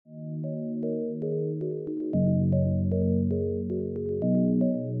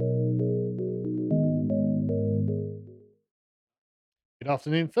Good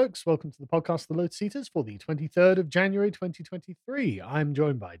afternoon, folks. Welcome to the podcast, The Lotus Eaters, for the 23rd of January, 2023. I'm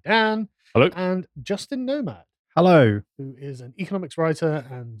joined by Dan Hello. and Justin Nomad, Hello. who is an economics writer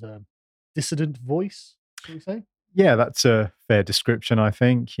and dissident voice, shall we say? Yeah, that's a fair description, I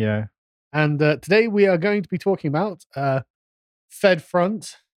think. Yeah. And today we are going to be talking about Fed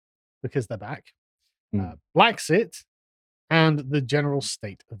Front, because they're back, Blacksit, and the general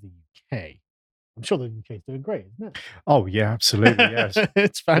state of the UK. I'm sure the UK is doing great, isn't it? Oh, yeah, absolutely. Yes.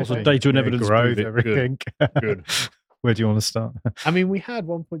 It's Lots fantastic. of data and evidence growth, prove it. everything. Good. Where do you want to start? I mean, we had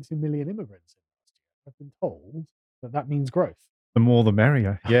 1.2 million immigrants in last year. I've been told that means growth. The more the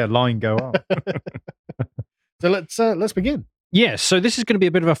merrier. Yeah, line go up. So let's begin. Yes, so this is going to be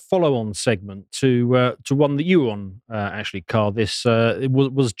a bit of a follow-on segment to one that you were on, actually, Carl. This it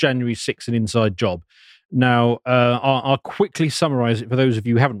was January 6th, an inside job. Now, I'll quickly summarise it for those of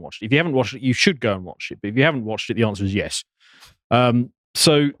you who haven't watched it. If you haven't watched it, you should go and watch it. But if you haven't watched it, the answer is yes.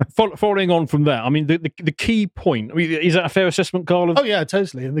 So following on from that, I mean, the key point, I mean, is that a fair assessment, Carl? Oh, yeah,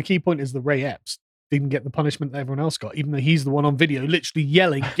 totally. And the key point is that Ray Epps didn't get the punishment that everyone else got, even though he's the one on video literally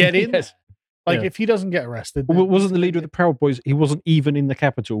yelling, get in. Yes. Like, Yeah. if he doesn't get arrested... Well, wasn't the leader of the Proud Boys, he wasn't even in the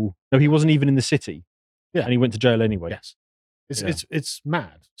capital. No, he wasn't even in the city. Yeah. And he went to jail anyway. Yes. It's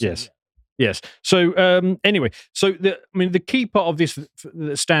mad. So, Yes. Yes. So anyway, so the key part of this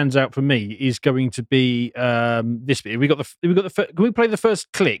that stands out for me is going to be this bit. Can we play the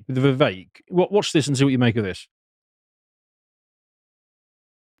first clip with Vivek? Watch this and see what you make of this.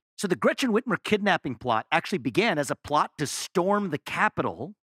 So the Gretchen Whitmer kidnapping plot actually began as a plot to storm the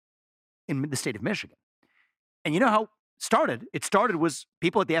Capitol in the state of Michigan. And you know how it started was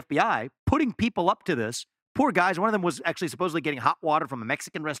people at the FBI putting people up to this. Poor guys. One of them was actually supposedly getting hot water from a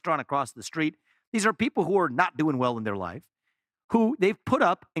Mexican restaurant across the street. These are people who are not doing well in their life, who they've put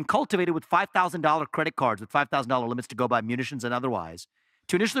up and cultivated with $5,000 credit cards with $5,000 limits to go buy munitions and otherwise,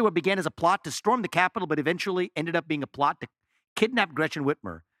 to initially what began as a plot to storm the Capitol, but eventually ended up being a plot to kidnap Gretchen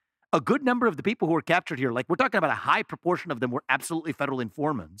Whitmer. A good number of the people who were captured here, like we're talking about a high proportion of them were absolutely federal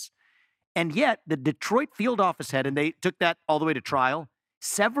informants. And yet the Detroit field office head, and they took that all the way to trial,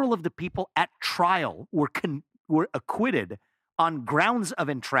 several of the people at trial were acquitted on grounds of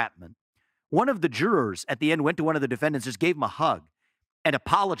entrapment. One of the jurors at the end went to one of the defendants, just gave him a hug and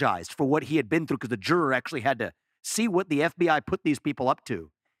apologized for what he had been through, because the juror actually had to see what the FBI put these people up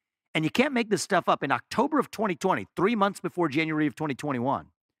to. And you can't make this stuff up. In October of 2020, 3 months before January of 2021,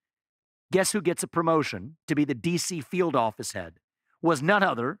 guess who gets a promotion to be the DC field office head? Was none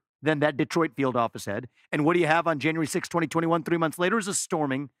other than that Detroit field office head. And what do you have on January 6, 2021, 3 months later, is a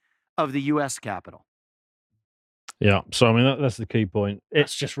storming of the U.S. Capitol. Yeah, so I mean that's the key point.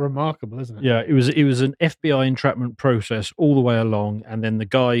 It's just remarkable, isn't it? Yeah, it was an FBI entrapment process all the way along, and then the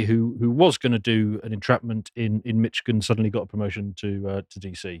guy who was going to do an entrapment in Michigan suddenly got a promotion to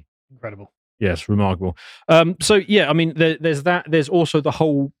DC. Incredible. Yes, remarkable. So yeah, I mean there's that. There's also the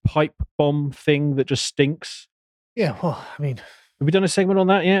whole pipe bomb thing that just stinks. Yeah, well, I mean... Have we done a segment on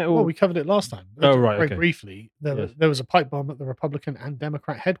that yet? Or? Well, we covered it last time. Oh, right, Very okay. briefly. There Yes. was a pipe bomb at the Republican and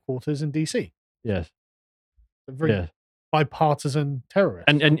Democrat headquarters in DC. Yes. Very Yeah. bipartisan terrorist.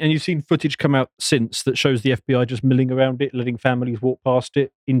 And you've seen footage come out since that shows the FBI just milling around it, letting families walk past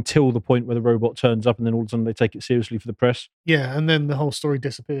it until the point where the robot turns up, and then all of a sudden they take it seriously for the press. Yeah, and then the whole story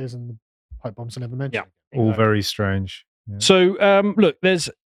disappears and the pipe bombs are never mentioned. Yeah. All very strange. Yeah. So, look, there's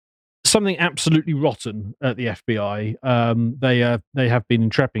something absolutely rotten at the FBI. They have been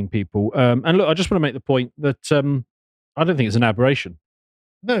entrapping people. And look, I just want to make the point that I don't think it's an aberration.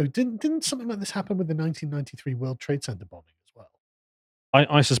 No, didn't something like this happen with the 1993 World Trade Center bombing as well?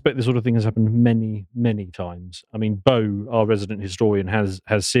 I suspect this sort of thing has happened many, many times. I mean, Bo, our resident historian, has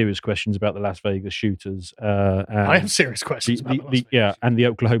serious questions about the Las Vegas shooters. I have serious questions about the Las Vegas and the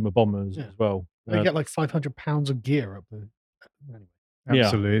Oklahoma bombers as well. They get like 500 pounds of gear up there. Anyway.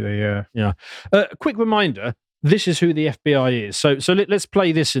 Absolutely, yeah. Yeah. Quick reminder: this is who the FBI is. So let's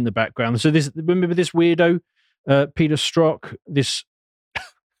play this in the background. So remember this weirdo, Peter Strzok, this.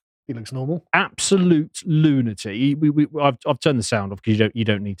 He looks normal. Absolute lunatic. I've turned the sound off because you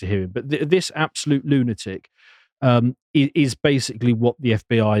don't need to hear him. But this absolute lunatic is basically what the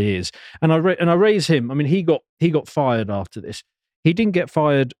FBI is. And I raise him. I mean, he got fired after this. He didn't get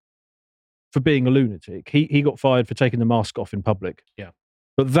fired for being a lunatic. He got fired for taking the mask off in public. Yeah.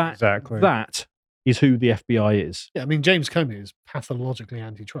 But that is who the FBI is. Yeah, I mean, James Comey is pathologically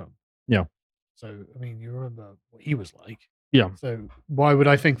anti-Trump. Yeah. So, I mean, you remember what he was like. Yeah. So why would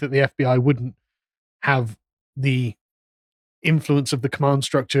I think that the FBI wouldn't have the influence of the command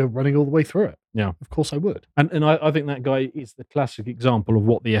structure running all the way through it. Yeah. Of course I would. And I think that guy is the classic example of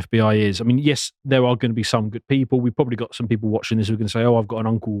what the FBI is. I mean, yes, there are going to be some good people. We've probably got some people watching this who are going to say, oh, I've got an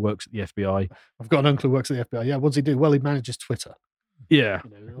uncle who works at the FBI. I've got an uncle who works at the FBI. Yeah, what does he do? Well, he manages Twitter. Yeah.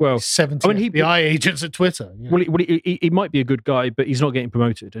 Well, 70 FBI agents at Twitter. Well, he might be a good guy, but he's not getting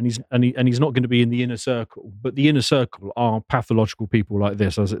promoted, and he's not going to be in the inner circle. But the inner circle are pathological people like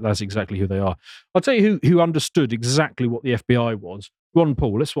this. That's exactly who they are. I'll tell you who understood exactly what the FBI was. Ron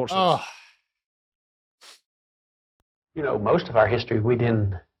Paul, let's watch this. Most of our history, we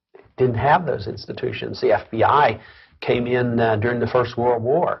didn't have those institutions. The FBI came in during the First World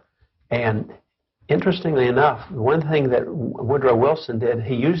War, and interestingly enough, one thing that Woodrow Wilson did,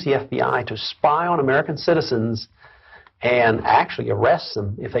 he used the FBI to spy on American citizens and actually arrest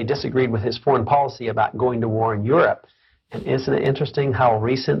them if they disagreed with his foreign policy about going to war in Europe. And isn't it interesting how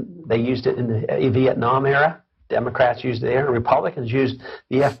recent they used it in the Vietnam era? Democrats used it there, and Republicans used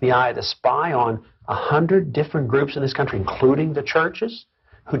the FBI to spy on 100 different groups in this country, including the churches,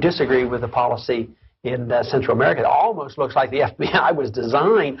 who disagree with the policy in Central America. It almost looks like the FBI was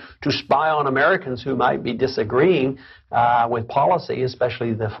designed to spy on Americans who might be disagreeing with policy,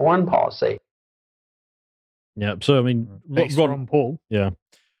 especially the foreign policy. Yeah, so I mean, Ron Paul. Yeah,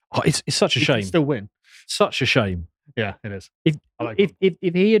 it's such a shame. He can still win. Such a shame. Yeah, it is.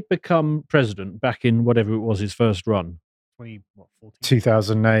 If he had become president back in whatever it was his first run,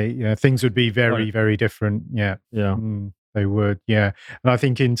 2008, things would be very, very different. Yeah. They would, yeah. And I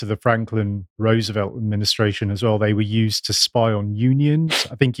think into the Franklin Roosevelt administration as well, they were used to spy on unions.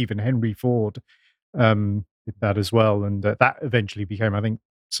 I think even Henry Ford did that as well. And that eventually became, I think,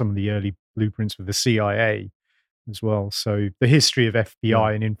 some of the early blueprints for the CIA as well. So the history of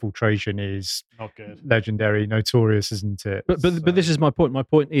FBI and infiltration is not good, legendary, notorious, isn't it? But this is my point. My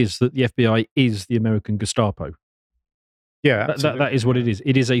point is that the FBI is the American Gestapo. Yeah, that is what it is.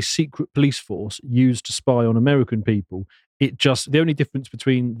 It is a secret police force used to spy on American people. The only difference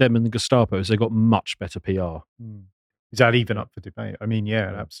between them and the Gestapo is they got much better PR. Is that even up for debate? I mean,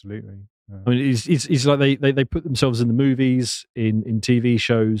 yeah, absolutely. I mean, it's like they put themselves in the movies, in TV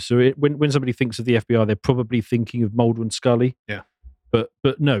shows. So when somebody thinks of the FBI, they're probably thinking of Mulder and Scully. Yeah, but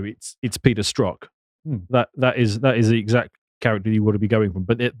no, it's Peter Strzok. That is the exact character you want to be going from.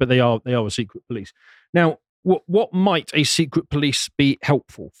 But they are a secret police. Now, what might a secret police be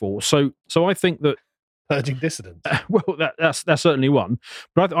helpful for? So I think that purging dissidents. Well, that's certainly one.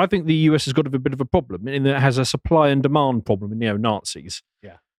 But I think the US has got a bit of a problem in that it has a supply and demand problem in neo-Nazis.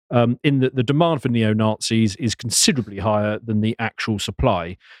 Yeah. In that the demand for neo-Nazis is considerably higher than the actual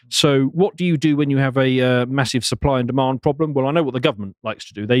supply. So what do you do when you have a massive supply and demand problem? Well, I know what the government likes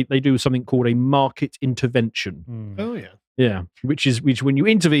to do. They do something called a market intervention. Oh, yeah. Yeah, which when you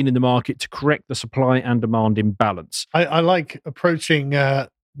intervene in the market to correct the supply and demand imbalance. I like approaching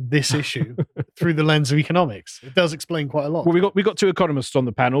this issue through the lens of economics. It does explain quite a lot. Well, we got two economists on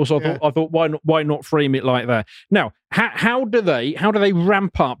the panel, so I thought why not frame it like that? Now, how do they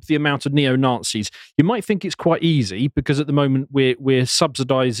ramp up the amount of neo-Nazis? You might think it's quite easy because at the moment we're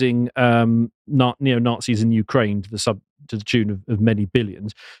subsidizing neo-Nazis in Ukraine to the tune of many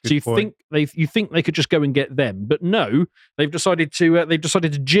billions. Good point. You think they could just go and get them, but no, they've decided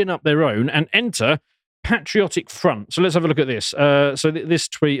to gin up their own and enter Patriotic Front. So let's have a look at this. This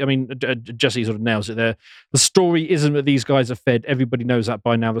tweet, I mean, Jesse sort of nails it there. The story isn't that these guys are fed. Everybody knows that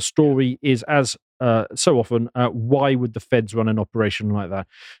by now. The story is, as so often, why would the feds run an operation like that?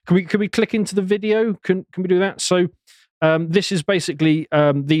 Can we click into the video? Can we do that? So this is basically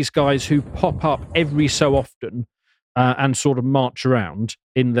these guys who pop up every so often and sort of march around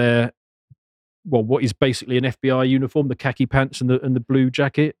in their what is basically an FBI uniform, the khaki pants and the blue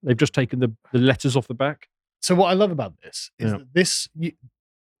jacket. They've just taken the letters off the back. So what I love about this is that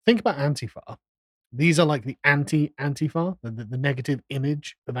think about Antifa. These are like the anti-Antifa, the negative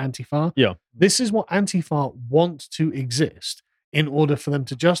image of Antifa. Yeah. This is what Antifa want to exist in order for them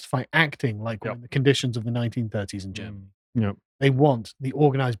to justify acting like one of the conditions of the 1930s in Germany. Yeah. They want the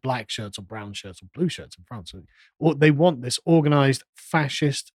organized black shirts or brown shirts or blue shirts in France. Or they want this organized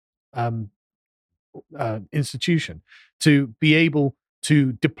fascist institution to be able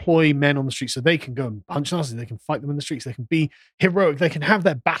to deploy men on the streets so they can go and punch Nazis, they can fight them in the streets, they can be heroic, they can have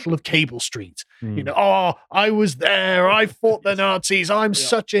their battle of Cable Street. I was there, I fought the Nazis, I'm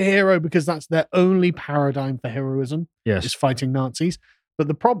such a hero, because that's their only paradigm for heroism, is fighting Nazis. But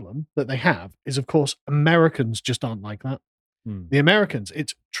the problem that they have is, of course, Americans just aren't like that. The Americans,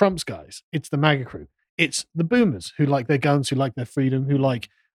 it's Trump's guys, it's the MAGA crew, it's the boomers who like their guns, who like their freedom, who like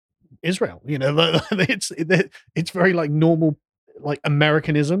Israel. It's very like normal, like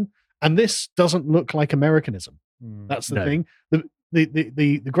Americanism, And this doesn't look like Americanism. That's the thing.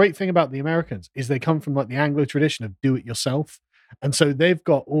 The great thing about the Americans is they come from like the Anglo tradition of do it yourself. And so they've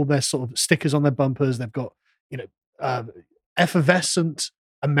got all their sort of stickers on their bumpers. They've got, effervescent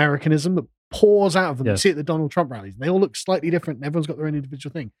Americanism that pours out of them. You see it at the Donald Trump rallies. They all look slightly different and everyone's got their own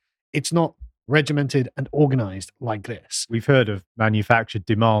individual thing. It's not regimented and organized like this. We've heard of manufactured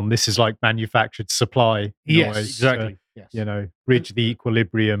demand. This is like manufactured supply. Yes, exactly. Bridge the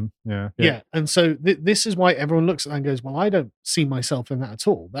equilibrium. Yeah. And so this is why everyone looks at that and goes, well, I don't see myself in that at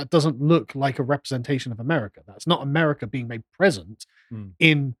all. That doesn't look like a representation of America. That's not America being made present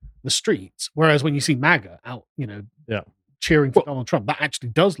in the streets. Whereas when you see MAGA out, cheering for Donald Trump, that actually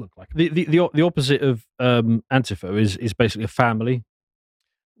does look like the opposite of Antifa is basically a family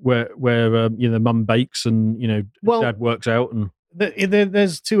where mum bakes and dad works out, and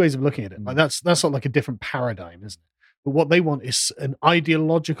there's two ways of looking at it. Like that's sort of like a different paradigm, isn't it? But what they want is an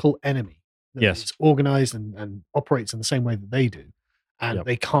ideological enemy that is organized and operates in the same way that they do, and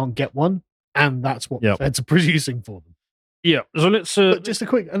they can't get one, and that's what the feds are producing for them. Yeah. So let's. But just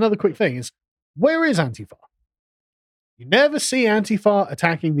another quick thing is, where is Antifa? You never see Antifa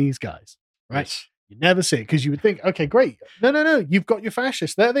attacking these guys, right? Yes. You never see it because you would think, okay, great. No. You've got your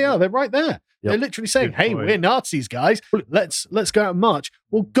fascists. There they are. They're right there. They're literally saying, hey, we're Nazis, guys. Let's go out and march.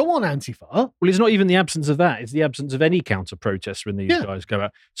 Well, go on, Antifa. Well, it's not even the absence of that. It's the absence of any counter-protest when these guys go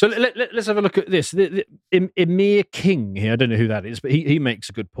out. So let's have a look at this. Emir King here, I don't know who that is, but he makes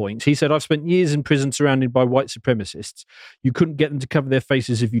a good point. He said, I've spent years in prison surrounded by white supremacists. You couldn't get them to cover their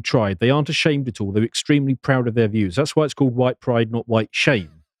faces if you tried. They aren't ashamed at all. They're extremely proud of their views. That's why it's called white pride, not white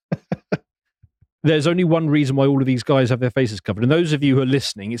shame. There's only one reason why all of these guys have their faces covered. And those of you who are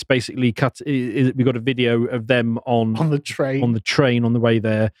listening, it's basically we've got a video of them on the train on the way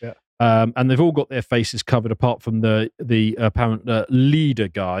there. Yeah. And they've all got their faces covered apart from the apparent leader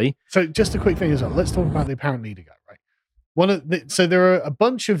guy. So just a quick thing as well. Let's talk about the apparent leader guy, right? So there are a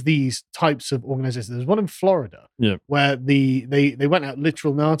bunch of these types of organizations. There's one in Florida where they went out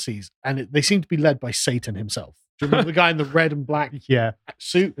literal Nazis, and they seem to be led by Satan himself. Do you remember the guy in the red and black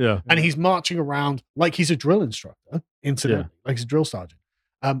suit? Yeah. And he's marching around like he's a drill instructor, incidentally, like he's a drill sergeant,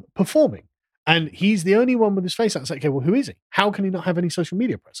 performing. And he's the only one with his face out. It's like, okay, well, who is he? How can he not have any social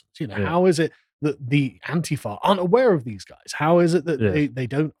media presence? How is it that the Antifa aren't aware of these guys? How is it that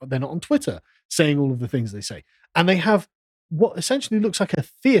they're not on Twitter saying all of the things they say? And they have what essentially looks like a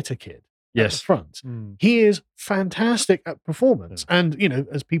theater kid at the front. He is fantastic at performance. And,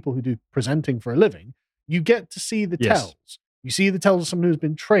 as people who do presenting for a living, you get to see the tells. You see the tells of someone who's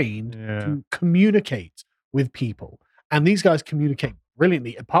been trained to communicate with people. And these guys communicate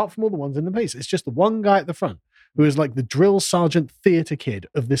brilliantly, apart from all the ones in the base. It's just the one guy at the front who is like the drill sergeant theater kid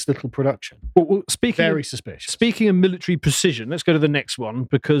of this little production. Well, very suspicious. Speaking of military precision, let's go to the next one,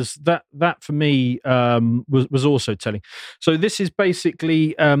 because that for me was also telling. So this is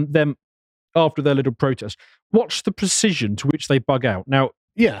basically them after their little protest. Watch the precision to which they bug out. Now,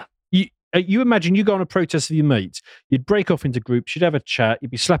 you imagine you go on a protest with your mates, you'd break off into groups, you'd have a chat,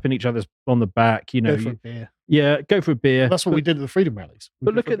 you'd be slapping each other on the back, Go for a beer. Yeah, go for a beer. Well, that's what we did at the freedom rallies.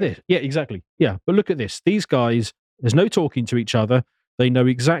 But look at this. Yeah, exactly. Yeah, but look at this. These guys, there's no talking to each other. They know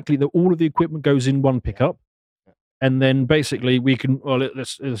exactly that all of the equipment goes in one pickup. And then basically we can,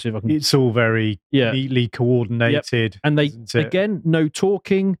 let's see if I can. It's all very neatly coordinated. And they, again, no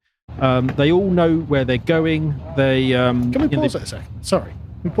talking. They all know where they're going. Can we pause it a second? Sorry.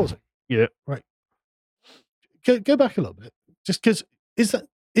 Can we pause it? Yeah. Right. Go back a little bit. Just because,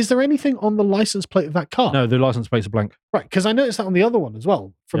 is there anything on the license plate of that car? No, the license plates are blank. Right, because I noticed that on the other one as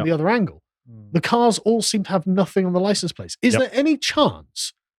well, from the other angle. The cars all seem to have nothing on the license plates. Is there any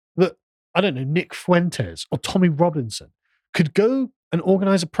chance that, I don't know, Nick Fuentes or Tommy Robinson could go and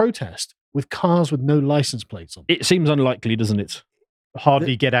organize a protest with cars with no license plates on? It seems unlikely, doesn't it?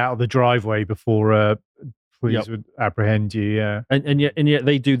 Hardly get out of the driveway before police would apprehend you, and yet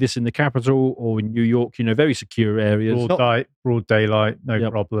they do this in the capital or in New York, very secure areas. Broad daylight,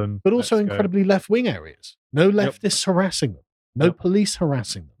 no problem. But also incredibly left-wing areas. No leftists harassing them. No police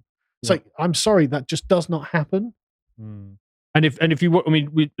harassing them. It's like, I'm sorry, that just does not happen. And if you,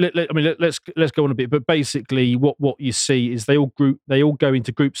 let's go on a bit. But basically, what you see is they all go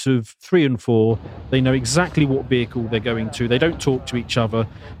into groups of 3 and 4. They know exactly what vehicle they're going to. They don't talk to each other.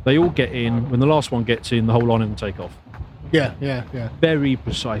 They all get in. When the last one gets in, the whole line of them take off. Yeah. Very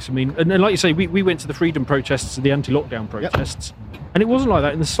precise. I mean, and like you say, we went to the freedom protests, the anti-lockdown protests, and it wasn't like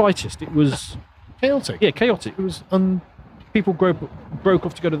that in the slightest. It was chaotic. Yeah, chaotic. It was people broke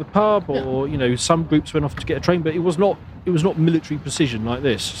off to go to the pub, or some groups went off to get a train, but it was not military precision like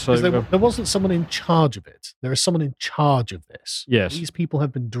this. So there wasn't someone in charge of it. There is someone in charge of this. Yes, these people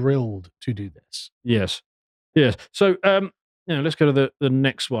have been drilled to do this. Yes. So let's go to the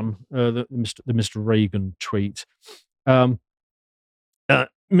next one. The Mr. Reagan tweet.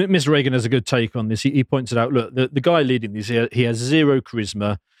 Mr. Reagan has a good take on this. He points it out. Look, the guy leading this, he has zero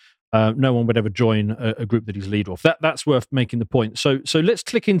charisma. No one would ever join a group that he's lead of. That's worth making the point. So let's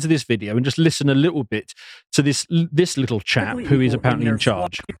click into this video and just listen a little bit to this little chap who is apparently in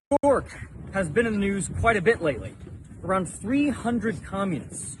charge. New York has been in the news quite a bit lately. Around 300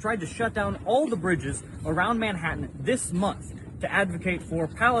 communists tried to shut down all the bridges around Manhattan this month to advocate for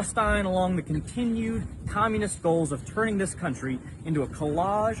Palestine along the continued communist goals of turning this country into a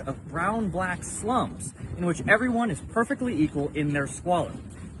collage of brown-black slums in which everyone is perfectly equal in their squalor.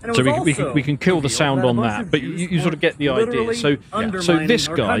 So we can kill the sound on that, but you sort of get the idea. So this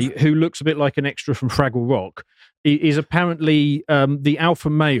guy, who looks a bit like an extra from Fraggle Rock, is apparently the alpha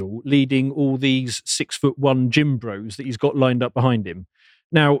male leading all these 6'1" gym bros that he's got lined up behind him.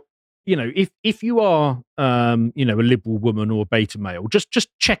 Now, if you are a liberal woman or a beta male, just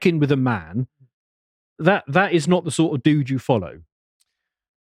check in with a man. That is not the sort of dude you follow.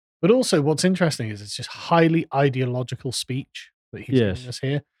 But also, what's interesting is it's just highly ideological speech that he's giving us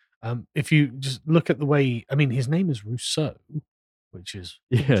here. If you just look at the way, his name is Rousseau, which is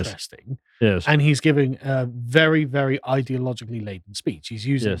interesting. Yes. And he's giving a very, very ideologically laden speech. He's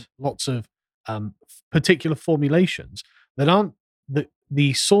using lots of particular formulations that aren't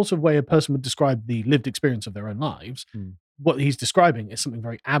the sort of way a person would describe the lived experience of their own lives. What he's describing is something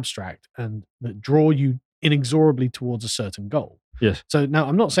very abstract and that draw you inexorably towards a certain goal. Yes. So now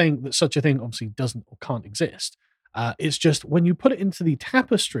I'm not saying that such a thing obviously doesn't or can't exist. It's just when you put it into the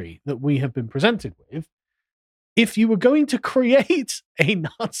tapestry that we have been presented with, if you were going to create a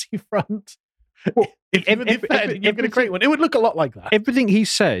Nazi front, if you're going to create one, it would look a lot like that. Everything he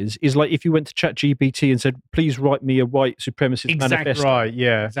says is like if you went to ChatGPT and said, "Please write me a white supremacist manifesto." Right?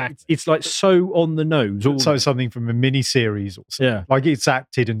 Yeah, exactly. It's like so on the nose. So something from a mini series, or something. Yeah, like it's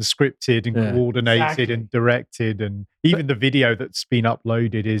acted and scripted and coordinated and directed, and even the video that's been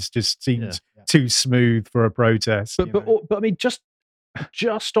uploaded seems too smooth for a protest. But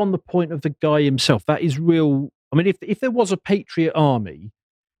just on the point of the guy himself, that is real. If there was a Patriot Army,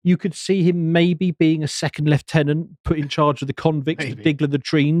 you could see him maybe being a second lieutenant put in charge of the convicts to dig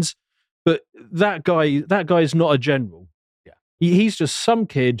latrines. But that guy is not a general. Yeah, he's just some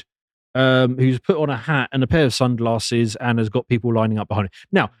kid who's put on a hat and a pair of sunglasses and has got people lining up behind him.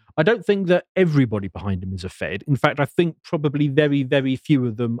 Now, I don't think that everybody behind him is a Fed. In fact, I think probably very, very few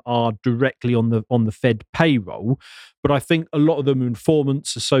of them are directly on the Fed payroll. But I think a lot of them are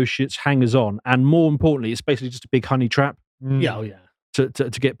informants, associates, hangers-on, and more importantly, it's basically just a big honey trap. Yeah, To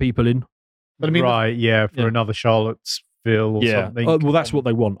get people in. But for another Charlottesville or something. Well, that's what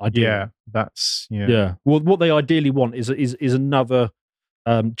they want. Ideally. Yeah. Well, what they ideally want is another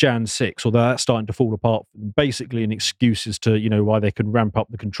Jan 6, although that's starting to fall apart. Basically, an excuse as to why they can ramp up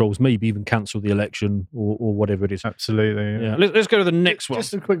the controls, maybe even cancel the election or whatever it is. Absolutely. Yeah. Let's go to the next one.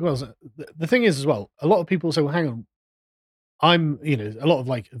 Just a quick one. The thing is, as well, a lot of people say, "Well, hang on, I'm a lot of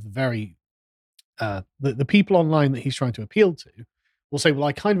like very the people online that he's trying to appeal to." Will say, well,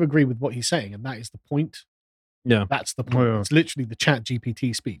 I kind of agree with what he's saying, and that is the point. Yeah. That's the point. It's literally the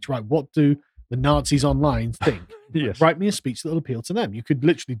ChatGPT speech, right? What do the Nazis online think? Yes. Write me a speech that will appeal to them. You could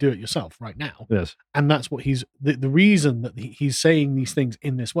literally do it yourself right now. Yes. And that's what he's, the reason that he's saying these things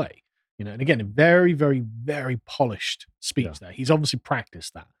in this way, and again, a very, very, very polished speech there. He's obviously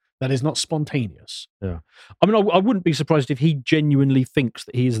practiced that. That is not spontaneous. Yeah. I wouldn't be surprised if he genuinely thinks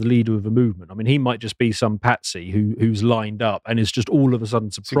that he is the leader of a movement. He might just be some patsy who's lined up and is just all of a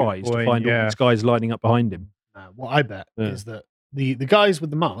sudden surprised to find all these guys lining up behind him. What I bet is that the guys with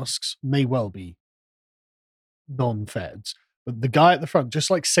the masks may well be non-Feds, but the guy at the front,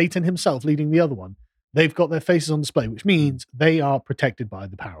 just like Satan himself leading the other one, they've got their faces on display, which means they are protected by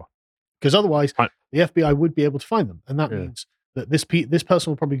the power. Because otherwise, the FBI would be able to find them. And that means that this person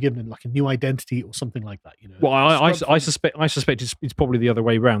will probably give them like a new identity or something like that. Well, I suspect it's probably the other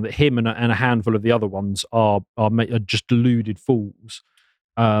way around, that him and a handful of the other ones are just deluded fools.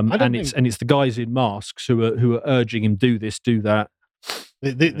 And it's the guys in masks who are urging him, do this, do that.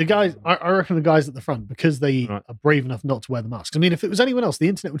 The guys, I reckon the guys at the front, because they are brave enough not to wear the masks. If it was anyone else, the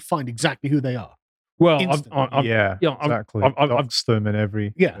internet would find exactly who they are. Well, exactly. I've them and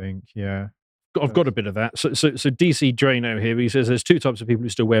everything. Yeah. I've got a bit of that. So DC Drano here, he says there's two types of people who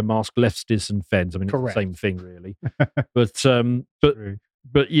still wear masks: leftists and Feds. It's the same thing, really.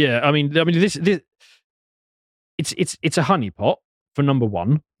 but yeah, this it's a honeypot for number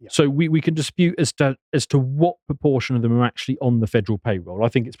one. Yeah. So we can dispute as to what proportion of them are actually on the federal payroll. I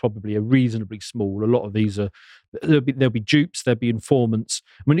think it's probably a reasonably small. A lot of these there'll be dupes, there'll be informants.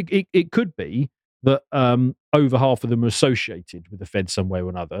 I mean, it could be that over half of them are associated with the Fed some way or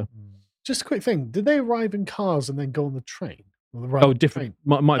another. Just a quick thing: did they arrive in cars and then go on the train? Or Different.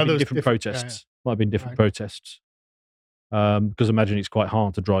 Might have been different protests. Yeah. Might have been different protests. Because I imagine it's quite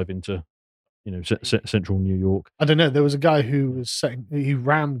hard to drive into, central New York. I don't know. There was a guy who he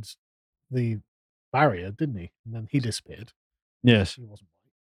rammed the barrier, didn't he? And then he disappeared. Yes. He wasn't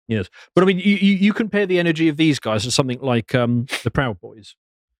white. Yes. But I mean, you compare the energy of these guys to something like the Proud Boys.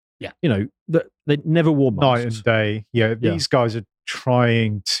 Yeah. They never wore masks. Night and day. Yeah, these guys are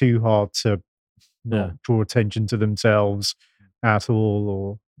trying too hard to not draw attention to themselves at all,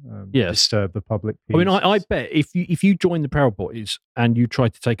 or disturb the public peace. I mean, I bet if you join the Proud Boys and you try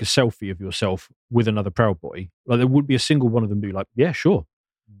to take a selfie of yourself with another Proud Boy, like there wouldn't be a single one of them be like, yeah, sure.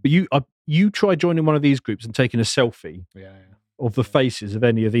 But you try joining one of these groups and taking a selfie of the faces of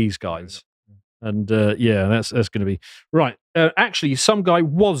any of these guys. And that's going to be right. Actually, some guy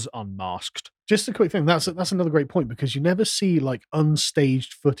was unmasked. Just a quick thing. That's another great point, because you never see like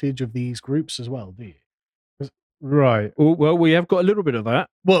unstaged footage of these groups as well, do you? Right. Well, we have got a little bit of that.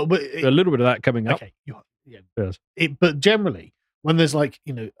 Well, but a little bit of that coming up. Okay. Yes. But generally, when there's like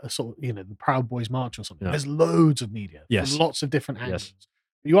a sort of the Proud Boys march or something, there's loads of media. Yes. From lots of different angles. Yes.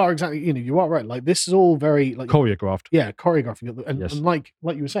 You are exactly. You are right. Like this is all very like choreographed. Yeah, choreographed, and like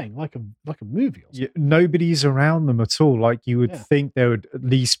you were saying, like a movie. Or something. Nobody's around them at all. Like you would think there would at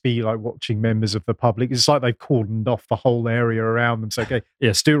least be like watching members of the public. It's like they've cordoned off the whole area around them. So okay,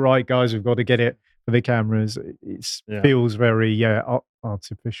 let's do it right, guys. We've got to get it for the cameras. It feels very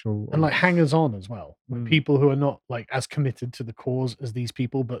artificial and like hangers on as well. People who are not like as committed to the cause as these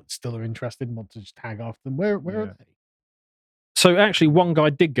people, but still are interested and want to just tag after them. Where are they? So actually, one guy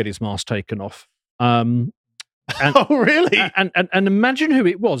did get his mask taken off. And, oh, really? And imagine who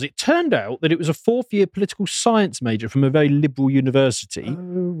it was. It turned out that it was a fourth-year political science major from a very liberal university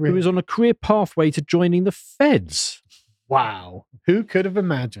who was on a career pathway to joining the Feds. Wow. Who could have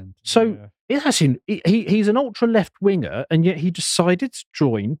imagined? So he's an ultra-left winger, and yet he decided to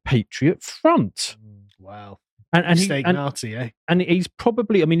join Patriot Front. Wow. And Nazi, eh? And he's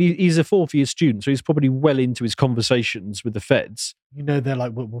probably, I mean, he's a fourth-year student, so he's probably well into his conversations with the Feds. They're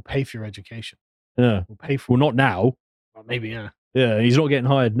like, we'll pay for your education. Yeah. We'll pay for Well, not now. Well, maybe, yeah. Yeah, he's not getting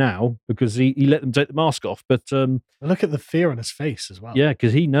hired now because he let them take the mask off. But look at the fear on his face as well. Yeah,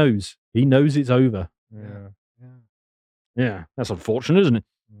 because he knows. He knows it's over. Yeah, that's unfortunate, isn't it?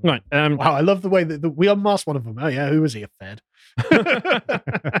 Right. Wow, I love the way that we unmasked one of them. Oh, yeah, who was he? A Fed?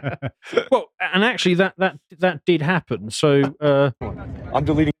 Well, and actually, that did happen. So I'm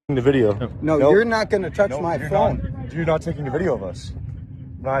deleting the video. No, you're not going to touch my phone. You're not taking a video of us.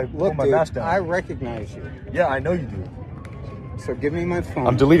 I Look, my dude, mask down. I recognize you. Yeah, I know you do. So give me my phone.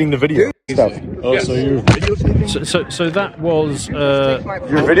 I'm deleting the video. Stuff. Oh, so you're videotaping? So that was you're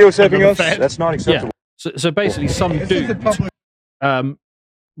videotaping us? That's not acceptable. Yeah. So basically, some dude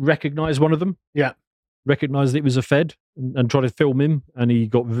recognized one of them. Yeah. Recognized it was a Fed and tried to film him, and he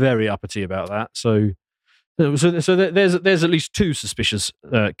got very uppity about that. So there's at least two suspicious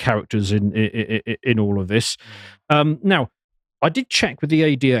characters in all of this. Now, I did check with the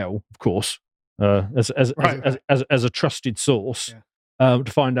ADL, of course, as a trusted source, to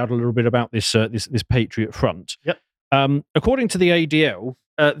find out a little bit about this Patriot Front. Yep. According to the ADL,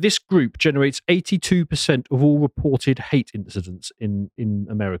 this group generates 82% of all reported hate incidents in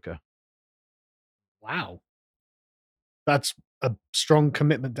America. Wow. That's a strong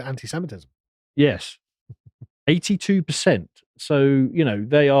commitment to anti-Semitism. Yes. 82%. So,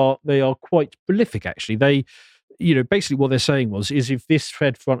 they are quite prolific, actually. They, basically what they're saying is if this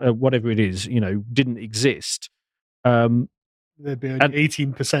Fed Front, whatever it is, didn't exist, there'd be only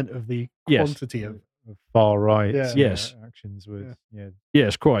 18% of the quantity of far right actions with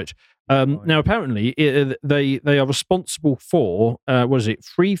yes, quite. Now apparently they are responsible for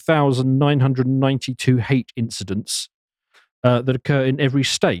 3,992 hate incidents that occur in every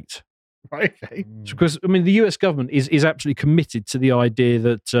state. Right. Okay. Because I mean the US government is absolutely committed to the idea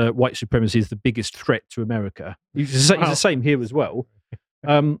that white supremacy is the biggest threat to America. It's the same here as well.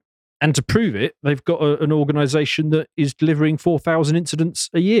 And to prove it, they've got an organisation that is delivering 4,000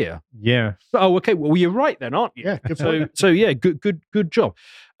 incidents a year. Yeah. Oh, okay. Well, you're right then, aren't you? Yeah. Good good job.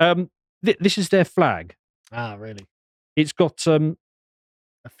 This is their flag. Ah, really? It's got a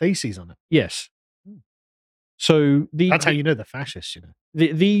faces on it. Yes. So that's how you know they're fascists.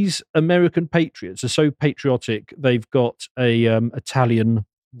 These American patriots are so patriotic. They've got a Italian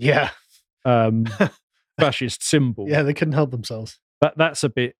fascist symbol. Yeah, they couldn't help themselves. That's a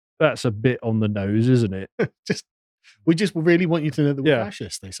bit on the nose, isn't it? We just really want you to know that we're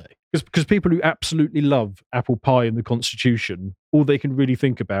fascists, they say. Because people who absolutely love apple pie and the Constitution, all they can really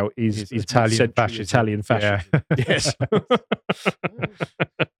think about is Italian fascism. Italian fascism. Yeah. Yes.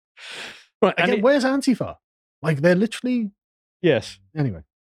 Right. Again, where's Antifa? Like, they're literally... Yes. Anyway.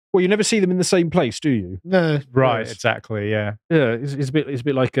 Well, you never see them in the same place, do you? No. Right, exactly, yeah. Yeah, it's a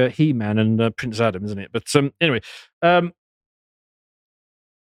bit like He-Man and Prince Adam, isn't it? But anyway,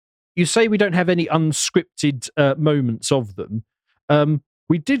 you say we don't have any unscripted moments of them.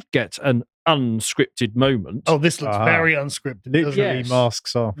 We did get an unscripted moment. Oh, this looks very unscripted. Literally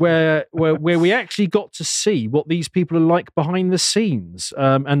masks off. Where we actually got to see what these people are like behind the scenes.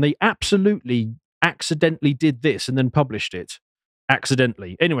 And they absolutely accidentally did this and then published it.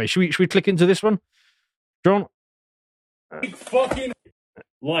 Accidentally. Anyway, should we click into this one? John? Fucking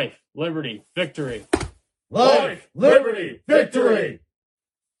life, liberty, victory. Life, liberty, victory.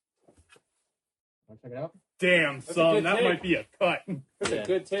 Check it out. Damn, son, that might be a cut. That's a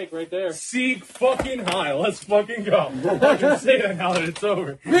good take right there. Seek fucking high. Let's fucking go. I can say that now that it's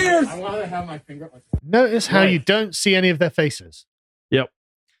over. I want to have my finger up. Notice how you don't see any of their faces. Yep.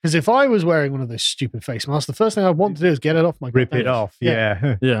 Because if I was wearing one of those stupid face masks, the first thing I'd want to do is get it off my Rip it off,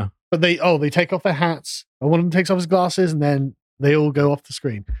 yeah. Yeah. But they take off their hats, and one of them takes off his glasses, and then they all go off the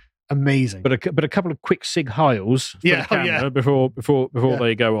screen. Amazing. But a couple of quick sig hiles for the camera before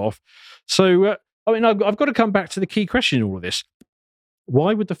they go off. So I mean, I've got to come back to the key question in all of this.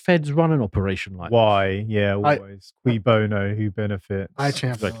 Why would the feds run an operation like that? Why? Yeah, always. Qui bono, who benefits? I actually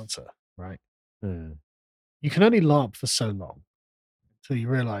have an answer, right? You can only LARP for so long until you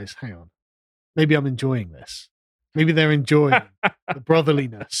realize, hang on, maybe I'm enjoying this. Maybe they're enjoying the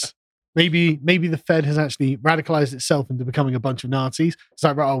brotherliness. Maybe the Fed has actually radicalized itself into becoming a bunch of Nazis. It's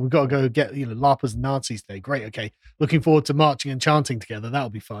like, right, we've got to go get LARPers and Nazis today. Great, okay. Looking forward to marching and chanting together. That'll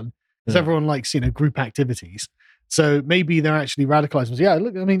be fun. Because everyone likes, group activities. So maybe they're actually radicalized. Yeah,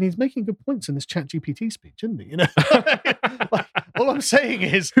 look, I mean, he's making good points in this ChatGPT speech, isn't he? Like, all I'm saying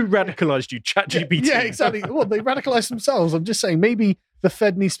is... Who radicalized you? ChatGPT? Yeah, exactly. Well, they radicalized themselves. I'm just saying maybe the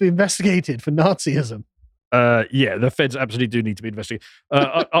Fed needs to be investigated for Nazism. Yeah, the feds absolutely do need to be investigated.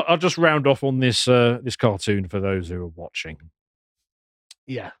 I'll just round off on this this cartoon for those who are watching.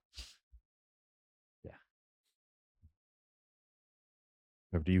 Yeah.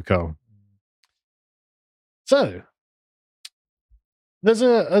 Over to you, Carl. So, there's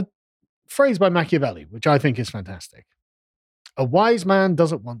a phrase by Machiavelli, which I think is fantastic. A wise man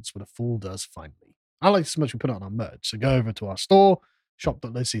does it once, what a fool does finally. I like this so much we put it on our merch. So go over to our store,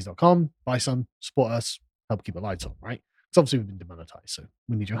 shop.lotus.com, buy some, support us, help keep the lights on, right? Because obviously we've been demonetized, so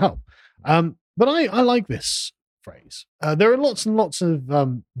we need your help. But I like this phrase. There are lots and lots of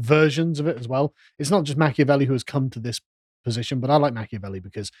versions of it as well. It's not just Machiavelli who has come to this position, but I like Machiavelli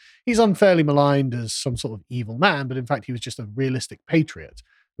because he's unfairly maligned as some sort of evil man, but in fact he was just a realistic patriot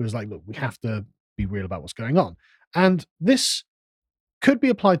who was like, look, we have to be real about what's going on. And this could be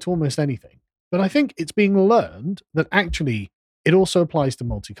applied to almost anything, but I think it's being learned that actually it also applies to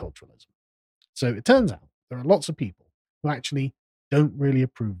multiculturalism. So it turns out there are lots of people who actually don't really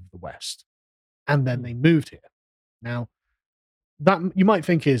approve of the West, and then they moved here. Now, that you might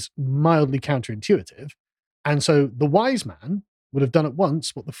think is mildly counterintuitive, and so the wise man would have done at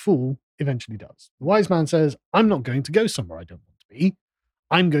once what the fool eventually does. The wise man says, I'm not going to go somewhere I don't want to be.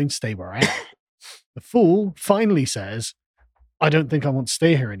 I'm going to stay where I am. The fool finally says, I don't think I want to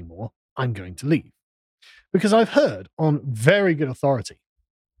stay here anymore. I'm going to leave. Because I've heard on very good authority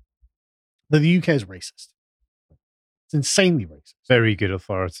that the UK is racist. It's insanely racist. Very good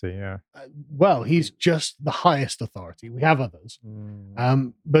authority, yeah. Well, he's just the highest authority. We have others.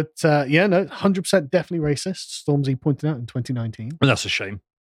 But 100% definitely racist. Stormzy pointed out in 2019. And that's a shame.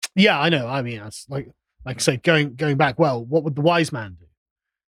 Yeah, I know. I mean, that's like I say, going back, well, what would the wise man do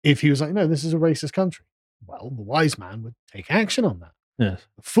if he was like, no, this is a racist country? Well, the wise man would take action on that. Yes.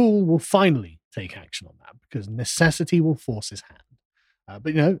 The fool will finally take action on that because necessity will force his hand.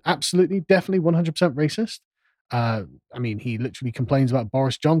 But, absolutely, definitely 100% racist. I mean, he literally complains about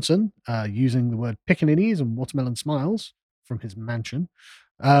Boris Johnson using the word pickaninnies and watermelon smiles from his mansion.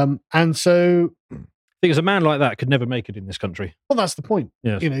 And so... Because a man like that could never make it in this country. Well, that's the point.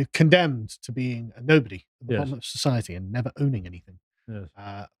 Yes. Condemned to being a nobody at the bottom of society and never owning anything. Yes.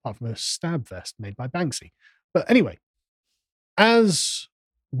 Apart from a stab vest made by Banksy. But anyway, as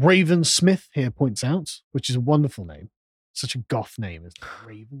Raven Smith here points out, which is a wonderful name, such a goth name, isn't it?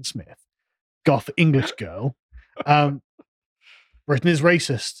 Raven Smith. Goth English girl. Britain is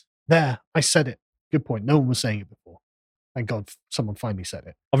racist. There, I said it. Good point. No one was saying it before. Thank God someone finally said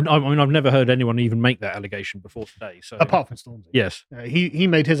it. I've never heard anyone even make that allegation before today. So apart from Stormzy, yes, he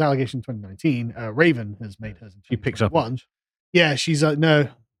made his allegation in 2019. Raven has made hers in 2021. She picks up on it. Yeah, she's no.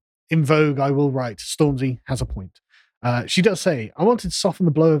 In Vogue, I will write. Stormzy has a point. She does say, I wanted to soften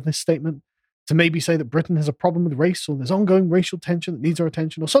the blow of this statement to maybe say that Britain has a problem with race, or there's ongoing racial tension that needs our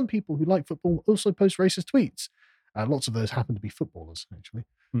attention, or some people who like football also post racist tweets. Lots of those happen to be footballers, actually,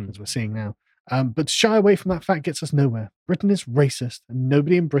 as we're seeing now. But to shy away from that fact gets us nowhere. Britain is racist, and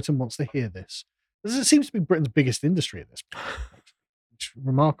nobody in Britain wants to hear this. It seems to be Britain's biggest industry at this point. It's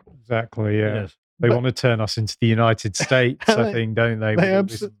remarkable. Exactly, yeah. They want to turn us into the United States, I think, don't they?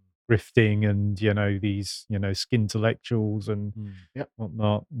 With grifting and, these, skintellectuals and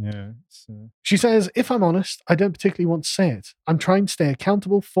whatnot. Yeah. She says, if I'm honest, I don't particularly want to say it. I'm trying to stay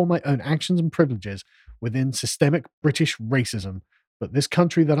accountable for my own actions and privileges within systemic British racism. But this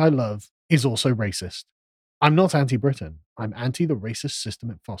country that I love is also racist. I'm not anti-Britain. I'm anti the racist system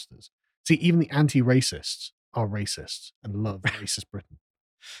it fosters. See, even the anti-racists are racists and love racist Britain.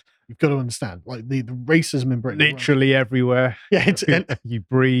 You've got to understand, like the racism in Britain, literally everywhere. Yeah, you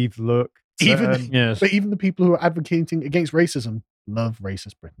breathe, look. But even the people who are advocating against racism love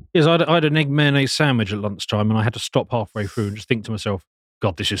racist Britain. Yes, I had an egg mayonnaise sandwich at lunchtime, and I had to stop halfway through and just think to myself,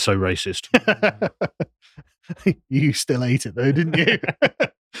 "God, this is so racist." You still ate it though, didn't you?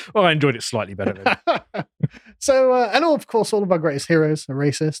 Well, I enjoyed it slightly better then. So, and of course, all of our greatest heroes are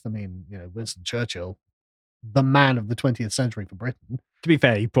racist. I mean, Winston Churchill, the man of the 20th century for Britain. To be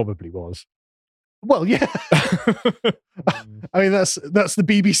fair, he probably was. Well, yeah. I mean, that's the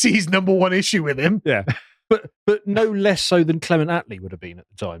BBC's number one issue with him. Yeah, but no less so than Clement Attlee would have been at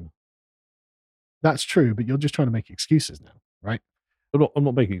the time. That's true, but you're just trying to make excuses now, right? I'm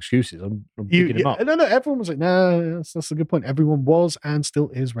not making excuses. I'm picking him up. No, everyone was like, no, that's a good point. Everyone was and still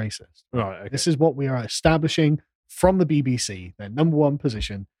is racist. Right. Okay. This is what we are establishing from the BBC. Their number one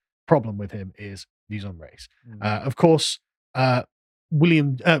problem with him is views on race. Of course,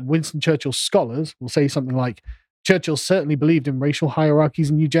 Winston Churchill's scholars will say something like, Churchill certainly believed in racial hierarchies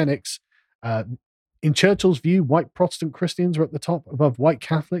and eugenics. In Churchill's view, white Protestant Christians were at the top above white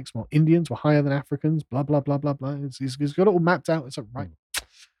Catholics, while Indians were higher than Africans, blah, blah, blah, blah, blah. He's got it all mapped out. It's like, right.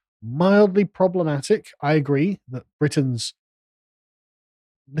 Mildly problematic. I agree that Britain's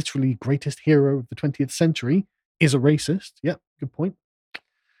literally greatest hero of the 20th century is a racist. Yep, good point.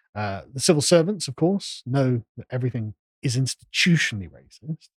 The civil servants, of course, know that everything is institutionally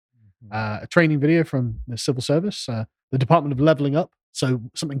racist. A training video from the civil service, the Department of Levelling Up, so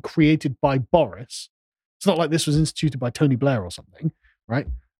something created by Boris. It's not like this was instituted by Tony Blair or something, right?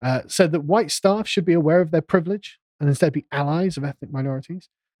 Said that white staff should be aware of their privilege and instead be allies of ethnic minorities,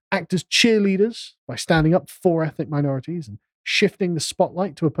 act as cheerleaders by standing up for ethnic minorities and shifting the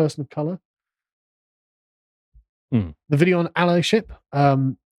spotlight to a person of color. The video on allyship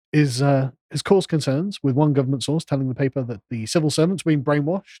has caused concerns, with one government source telling the paper that the civil servants were being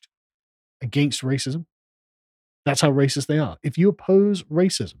brainwashed against racism. That's how racist they are. If you oppose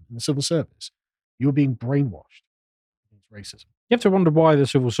racism in the civil service, you're being brainwashed against racism. You have to wonder why the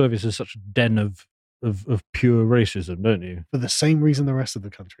civil service is such a den of pure racism, don't you? For the same reason the rest of the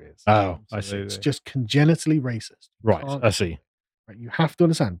country is. Oh, I see. It's just congenitally racist. Right, I see. Right, you have to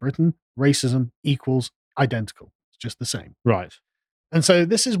understand, Britain, racism equals identical. It's just the same. Right. And so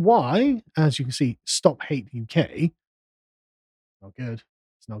this is why, as you can see, Stop Hate UK, not good.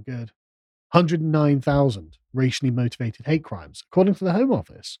 It's not good. 109,000 racially motivated hate crimes, according to the Home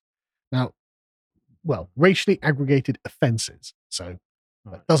Office. Now, racially aggregated offences. So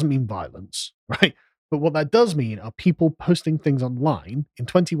that doesn't mean violence, right? But what that does mean are people posting things online in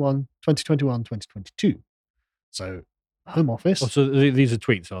 2021, 2022. So Home Office. Oh, so these are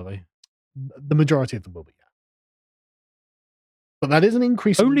tweets, are they? The majority of them will be, yeah. But that is an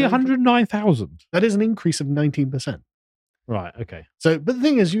increase. Only 109,000? That is an increase of 19%. Right, okay. So, but the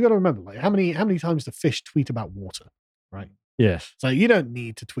thing is, you got to remember, like, how many times do fish tweet about water, right? Yes. So you don't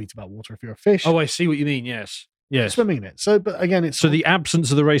need to tweet about water if you're a fish. Oh, I see what you mean. Yes. Yes. Swimming in it. So, but again, it's... So the absence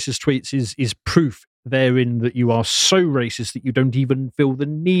of the racist tweets is proof therein that you are so racist that you don't even feel the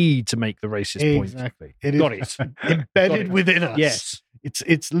need to make the racist point. Exactly. Got it. Embedded within us. Yes.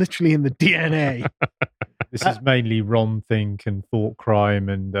 It's literally in the DNA. This is mainly Ron Think and thought crime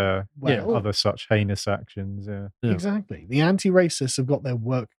and other such heinous actions. Yeah. Exactly. The anti-racists have got their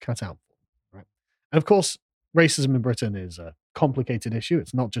work cut out for them, right? And of course, racism in Britain is a complicated issue.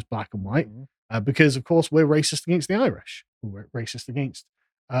 It's not just black and white, because of course we're racist against the Irish. We're racist against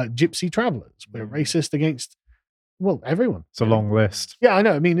gypsy travelers. We're racist against, everyone. It's a long list. Yeah, I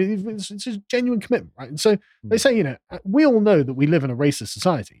know. I mean, it's a genuine commitment, right? And so they say, we all know that we live in a racist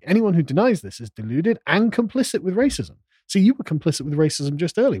society. Anyone who denies this is deluded and complicit with racism. So you were complicit with racism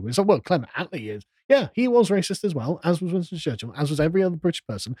just earlier. We said, well, Clement Attlee is. Yeah, he was racist as well, as was Winston Churchill, as was every other British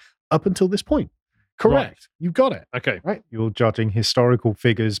person up until this point. Correct. Right. You've got it. Okay. Right. You're judging historical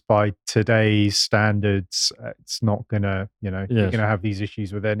figures by today's standards. It's not going to, you're going to have these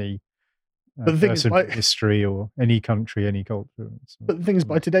issues with any but the thing is, by history or any country, any culture. But the thing is,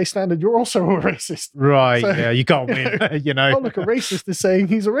 by today's standard, you're also a racist. Right. So, yeah, you can't win, Oh, look, a racist is saying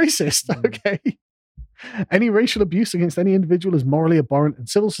he's a racist. Okay. Any racial abuse against any individual is morally abhorrent, and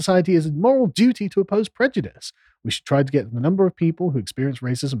civil society has a moral duty to oppose prejudice. We should try to get the number of people who experience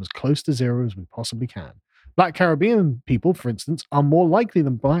racism as close to zero as we possibly can. Black Caribbean people, for instance, are more likely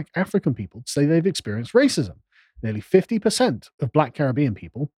than Black African people to say they've experienced racism. Nearly 50% of Black Caribbean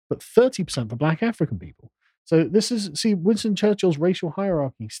people, but 30% for Black African people. So this is, see, Winston Churchill's racial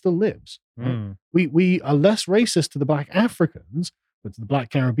hierarchy still lives. Right? We are less racist to the Black Africans, but to the Black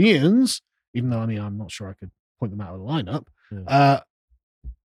Caribbeans, even though, I mean, I'm not sure I could point them out of the lineup,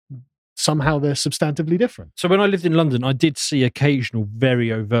 somehow they're substantively different. So when I lived in London, I did see occasional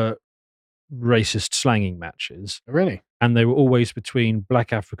very overt racist slanging matches. Really? And they were always between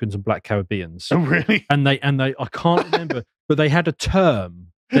Black Africans and Black Caribbeans. Oh, really? And they I can't remember, but they had a term.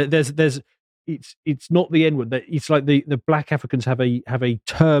 It's not the N word. It's like the Black Africans have a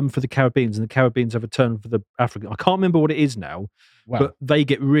term for the Caribbeans, and the Caribbeans have a term for the Africans. I can't remember what it is now, but they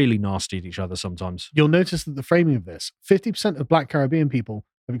get really nasty at each other sometimes. You'll notice that the framing of this, 50% of Black Caribbean people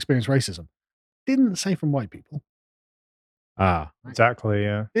have experienced racism. Didn't say from white people. Exactly,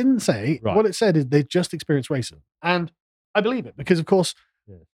 yeah. Didn't say. Right. What it said is they just experienced racism. And I believe it because, of course,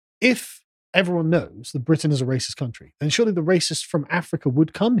 if everyone knows that Britain is a racist country, then surely the racists from Africa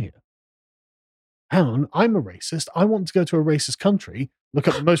would come here. Hang on, I'm a racist. I want to go to a racist country. Look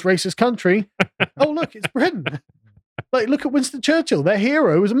at the most racist country. Oh, look, it's Britain. Like, look at Winston Churchill. Their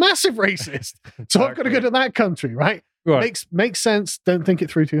hero was a massive racist. So I've got to go to that country, right? Makes sense. Don't think it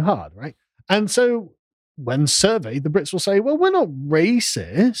through too hard, right? And so when surveyed, the Brits will say, well, we're not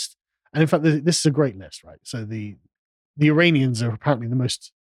racist. And in fact, this is a great list, right? So the Iranians are apparently the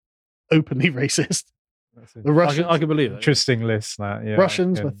most openly racist. The Russians, I can believe it. Interesting list, that. Yeah,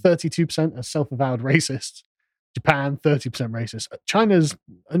 Russians were 32% as self-avowed racists. Japan, 30% racist. China's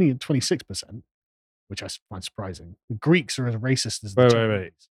only at 26%, which I find surprising. The Greeks are as racist as the Chinese.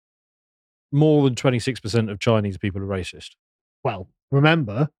 Wait. More than 26% of Chinese people are racist. Well,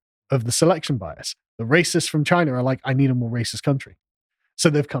 remember, of the selection bias, the racists from China are like, I need a more racist country. So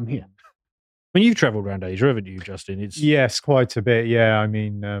they've come here. When you've travelled around Asia, haven't you, Justin? Yes, quite a bit. Yeah, I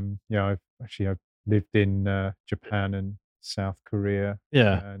mean, I've lived in Japan and South Korea.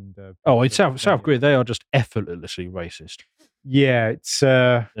 Yeah. And in South Korea, they are just effortlessly racist. Yeah, it's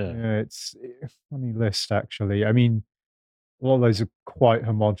a funny list, actually. I mean, a lot of those are quite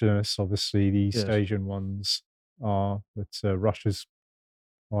homogenous. Obviously, the East Asian ones are, but Russia's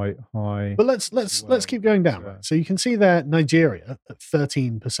quite high. But let's keep going down. Right? So you can see there Nigeria at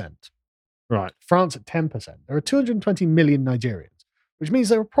 13%. Right. France at 10%. There are 220 million Nigerians, which means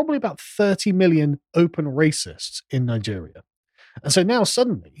there are probably about 30 million open racists in Nigeria. And so now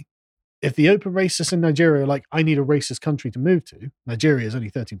suddenly, if the open racists in Nigeria are like, I need a racist country to move to, Nigeria is only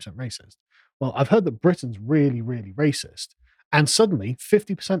 13% racist. Well, I've heard that Britain's really, really racist. And suddenly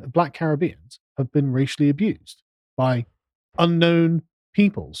 50% of Black Caribbeans have been racially abused by unknown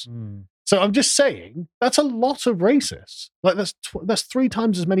peoples. So I'm just saying that's a lot of racists. Like that's 3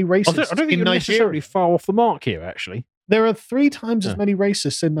 times as many racists. I don't think you're necessarily far off the mark here. Actually, there are 3 times as many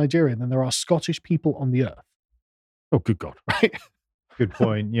racists in Nigeria than there are Scottish people on the earth. Oh, good God! Right? Good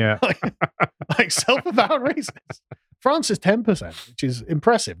point. Yeah, like self-avowed racists. France is 10%, which is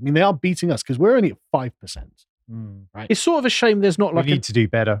impressive. I mean, they are beating us because we're only at 5%. Right? It's sort of a shame there's not like we need to do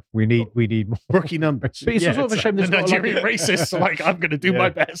better. We need more rookie numbers. But it's sort of a shame there's the not Nigerian racists. Like, I'm going to do my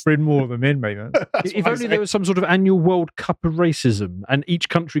best. Bring more of them in, maybe. If only there was some sort of annual World Cup of racism, and each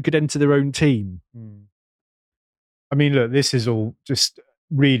country could enter their own team. I mean, look, this is all just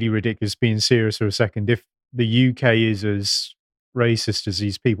really ridiculous. Being serious for a second, if the UK is as racist as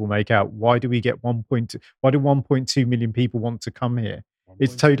these people make out, why do we get 1.2? Why do 1.2 million people want to come here?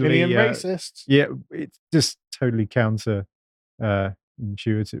 It's totally racist. Yeah, it's just totally counter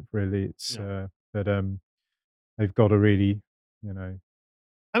intuitive, really. It's that they've got to really,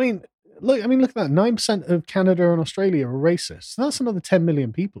 I mean, look at that. 9% of Canada and Australia are racist. So that's another 10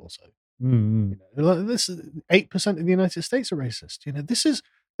 million people or so. This 8% of the United States are racist.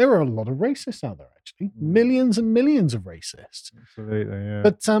 There are a lot of racists out there, actually. Millions and millions of racists. Absolutely, yeah.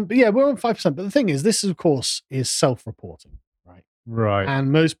 But yeah, we're on 5%. But the thing is, this, of course, is self-reporting, right? Right.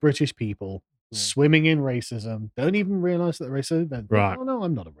 And most British people swimming in racism don't even realize that they're racist. They're like, oh, no,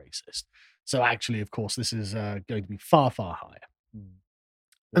 I'm not a racist. So actually, of course, this is going to be far, far higher.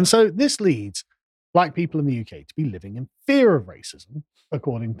 And so this leads black people in the UK to be living in fear of racism,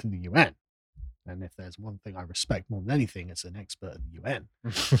 according to the UN. And if there's one thing I respect more than anything, it's an expert in the UN.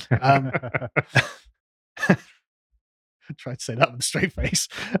 Try to say that with a straight face.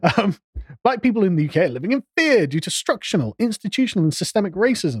 Black people in the UK are living in fear due to structural, institutional, and systemic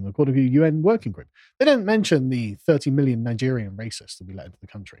racism, according to a UN working group. They don't mention the 30 million Nigerian racists that we let into the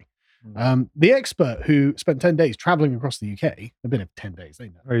country. The expert who spent 10 days traveling across the UK, they've been here for 10 days, they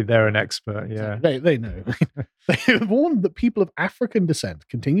know. Oh, they're an expert, yeah. They know. They have warned that people of African descent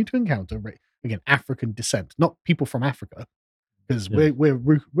continue to encounter, again, African descent, not people from Africa, because we're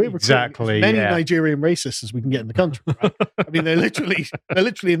exactly as many Nigerian racists as we can get in the country. Right? I mean, they're literally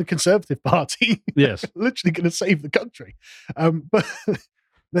in the Conservative Party. Yes, literally going to save the country. But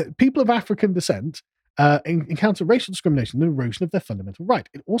the people of African descent encounter racial discrimination and erosion of their fundamental right.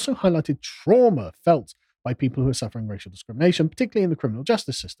 It also highlighted trauma felt by people who are suffering racial discrimination, particularly in the criminal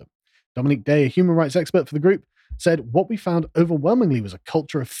justice system. Dominique Day, a human rights expert for the group, said what we found overwhelmingly was a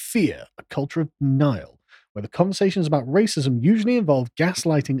culture of fear, a culture of denial, where the conversations about racism usually involve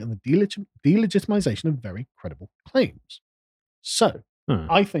gaslighting and the delegitimization of very credible claims. So,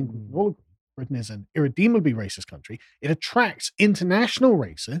 I think we can all agree Britain is an irredeemably racist country. It attracts international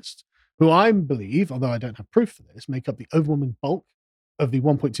racists, who I believe, although I don't have proof for this, make up the overwhelming bulk of the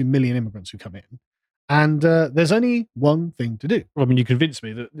 1.2 million immigrants who come in. And there's only one thing to do. Well, I mean, you convinced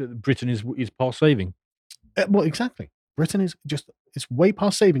me that Britain is past saving. Well, exactly. Britain is it's way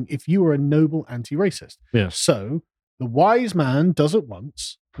past saving if you are a noble anti-racist. Yes. So the wise man does at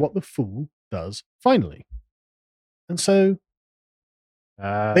once what the fool does finally. And so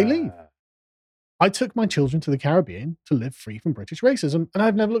they leave. I took my children to the Caribbean to live free from British racism, and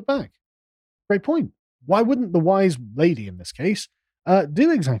I've never looked back. Great point. Why wouldn't the wise lady in this case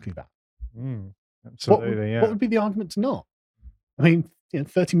do exactly that? Absolutely, what would be the argument to not? I mean,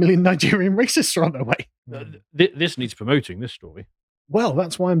 30 million Nigerian racists are on their way. This needs promoting, this story. Well,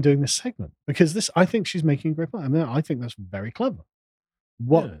 that's why I'm doing this segment, because I think she's making a great point. I mean, I think that's very clever.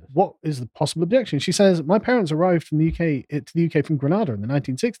 What is the possible objection? She says, my parents arrived from the UK from Grenada in the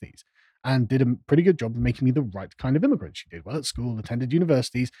 1960s and did a pretty good job of making me the right kind of immigrant. She did well at school, attended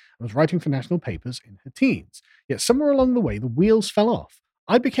universities, and was writing for national papers in her teens. Yet somewhere along the way, the wheels fell off.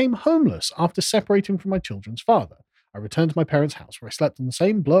 I became homeless after separating from my children's father. I returned to my parents' house, where I slept on the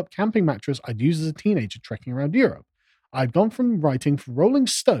same blow-up camping mattress I'd used as a teenager trekking around Europe. I'd gone from writing for Rolling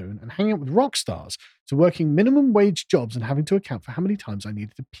Stone and hanging out with rock stars to working minimum wage jobs and having to account for how many times I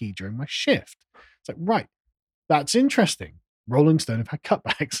needed to pee during my shift. It's like, right, that's interesting. Rolling Stone have had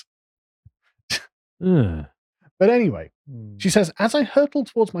cutbacks. But anyway, she says, as I hurtled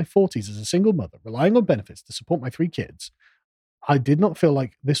towards my 40s as a single mother, relying on benefits to support my 3 kids, I did not feel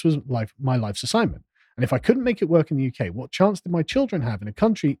like this was my life's assignment. And if I couldn't make it work in the UK, what chance did my children have in a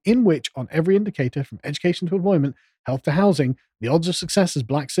country in which, on every indicator, from education to employment, health to housing, the odds of success as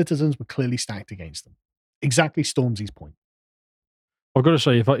black citizens were clearly stacked against them? Exactly Stormzy's point. I've got to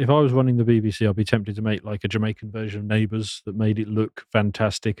say, if I was running the BBC, I'd be tempted to make like a Jamaican version of Neighbours that made it look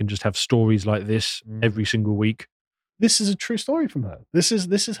fantastic and just have stories like this every single week. This is a true story from her. This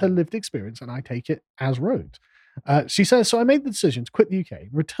is her lived experience, and I take it as rote. She says, so I made the decision to quit the UK,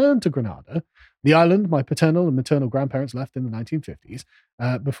 return to Grenada, the island my paternal and maternal grandparents left in the 1950s,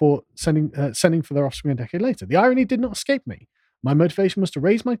 before sending for their offspring a decade later. The irony did not escape me. My motivation was to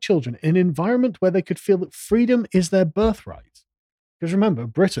raise my children in an environment where they could feel that freedom is their birthright. Because remember,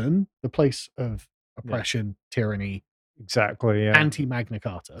 Britain, the place of oppression, tyranny, exactly, anti-Magna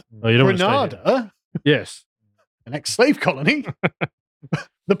Carta. Grenada, yes, an ex-slave colony,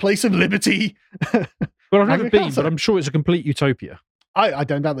 the place of liberty. Well, I've never been, but I'm sure it's a complete utopia. I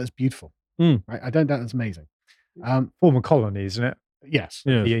don't doubt that it's beautiful. Right? I don't doubt that's amazing. Former colony, isn't it? Yes.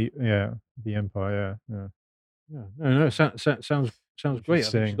 The empire. Yeah. No. Sounds great. I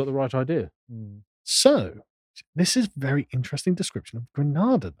think she's got the right idea. So, this is very interesting description of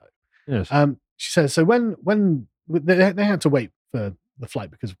Grenada, though. Yes. She says, so when they had to wait for the flight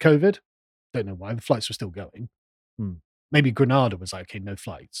because of COVID, don't know why, the flights were still going. Maybe Grenada was like, okay, no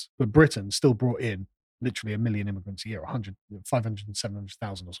flights. But Britain still brought in literally 1 million immigrants a year, 500 and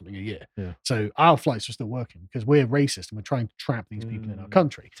 700,000 or something a year. Yeah. So our flights are still working because we're racist and we're trying to trap these people in our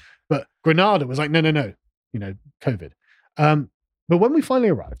country. But Grenada was like, no, COVID. But when we finally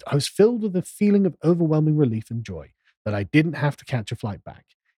arrived, I was filled with a feeling of overwhelming relief and joy that I didn't have to catch a flight back.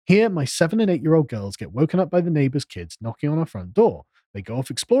 Here, my 7 and 8-year-old girls get woken up by the neighbors' kids knocking on our front door. They go off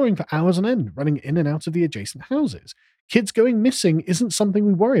exploring for hours on end, running in and out of the adjacent houses. Kids going missing isn't something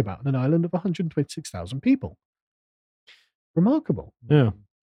we worry about on an island of 126,000 people. Remarkable. Yeah.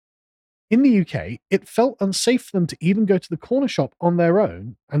 In the UK, it felt unsafe for them to even go to the corner shop on their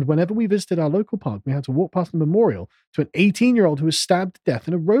own, and whenever we visited our local park, we had to walk past a memorial to an 18-year-old who was stabbed to death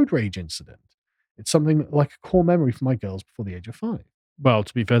in a road rage incident. It's something like a core memory for my girls before the age of 5. Well,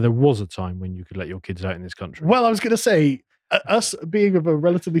 to be fair, there was a time when you could let your kids out in this country. Well, I was going to say, us being of a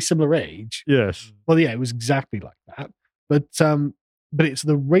relatively similar age. Yes. Well, yeah, it was exactly like that. But it's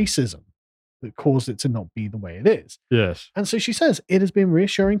the racism that caused it to not be the way it is. Yes. And so she says, it has been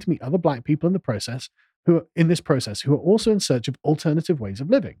reassuring to meet other Black people in this process who are also in search of alternative ways of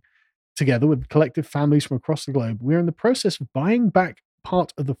living. Together with collective families from across the globe, we are in the process of buying back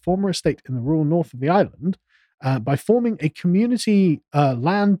part of the former estate in the rural north of the island. By forming a community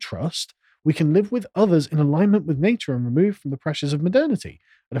land trust, we can live with others in alignment with nature and remove from the pressures of modernity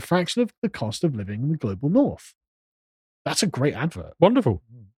at a fraction of the cost of living in the global north. That's a great advert. Wonderful.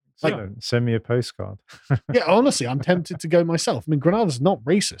 Like, send me a postcard. Yeah, honestly, I'm tempted to go myself. I mean, Grenada's not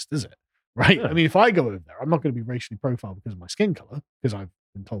racist, is it? Right? Yeah. I mean, if I go over there, I'm not going to be racially profiled because of my skin color, because I've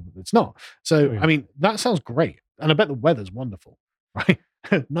been told that it's not. So, I mean, that sounds great. And I bet the weather's wonderful, right?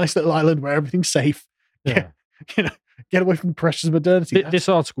 Nice little island where everything's safe. Yeah. Get away from the pressures of modernity. This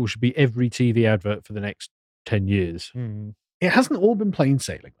article should be every TV advert for the next 10 years. It hasn't all been plain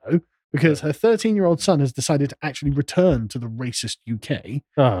sailing, though, because her 13-year-old son has decided to actually return to the racist UK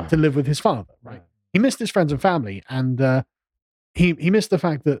to live with his father, right? He missed his friends and family, and he missed the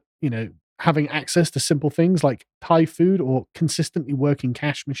fact that, having access to simple things like Thai food or consistently working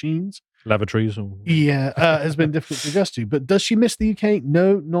cash machines. Lavatories. Has been difficult to adjust to. But does she miss the UK?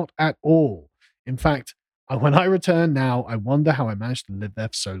 No, not at all. In fact, when I return now, I wonder how I managed to live there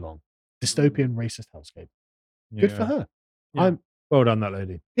for so long. Dystopian racist hellscape. Good for her. Yeah. Well done, that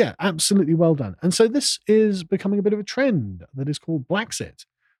lady. Yeah, absolutely well done. And so this is becoming a bit of a trend that is called Blacksit,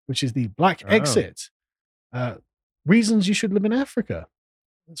 which is the Black Exit. Reasons you should live in Africa.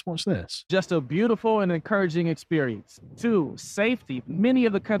 Let's watch this. Just a beautiful and encouraging experience. 2, safety. Many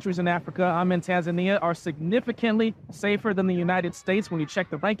of the countries in Africa, I'm in Tanzania, are significantly safer than the United States when you check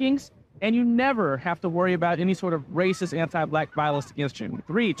the rankings. And you never have to worry about any sort of racist anti-Black violence against you.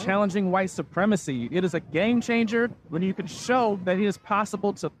 3, challenging white supremacy. It is a game changer when you can show that it is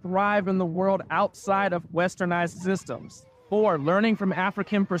possible to thrive in the world outside of westernized systems. 4, learning from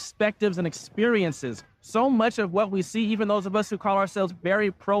African perspectives and experiences. So much of what we see, even those of us who call ourselves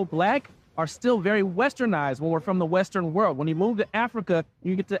very pro-Black, are still very westernized when we're from the Western world. When you move to Africa,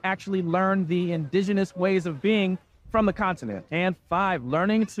 you get to actually learn the indigenous ways of being from the continent. And 5,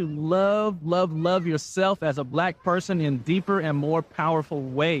 learning to love yourself as a Black person in deeper and more powerful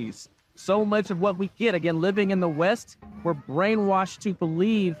ways. So much of what we get, again, living in the West, we're brainwashed to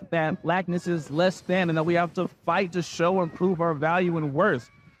believe that Blackness is less than and that we have to fight to show and prove our value and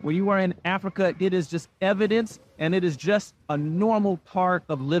worth. When you are in Africa, it is just evidence and it is just a normal part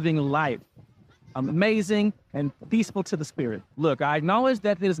of living life. Amazing and peaceful to the spirit. Look, I acknowledge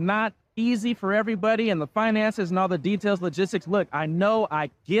that it is not easy for everybody and the finances and all the details, logistics. Look, I know, I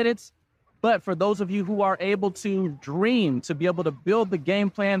get it. But for those of you who are able to dream, to be able to build the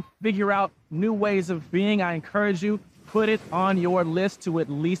game plan, figure out new ways of being, I encourage you, put it on your list to at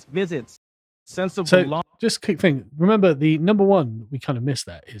least visit. Sense of belonging. Just quick thing. Remember, the number one we kind of missed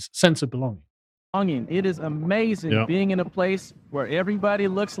that is sense of belonging. It is amazing being in a place where everybody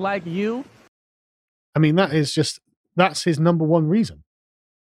looks like you. I mean, that's his number one reason.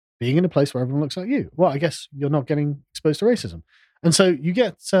 Being in a place where everyone looks like you. Well, I guess you're not getting exposed to racism. And so you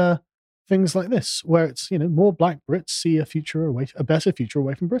get things like this, where it's, more Black Brits see a better future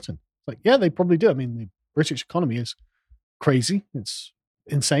away from Britain. It's like, yeah, they probably do. I mean, the British economy is crazy. It's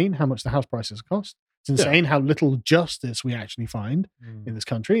insane how much the house prices cost. It's insane how little justice we actually find in this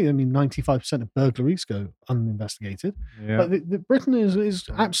country. I mean, 95% of burglaries go uninvestigated. Yeah. But Britain is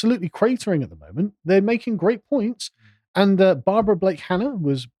absolutely cratering at the moment. They're making great points. And Barbara Blake Hannah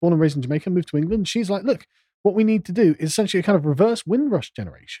was born and raised in Jamaica, moved to England. She's like, look, what we need to do is essentially a kind of reverse Windrush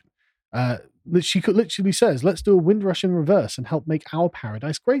generation. She literally says, let's do a Windrush in reverse and help make our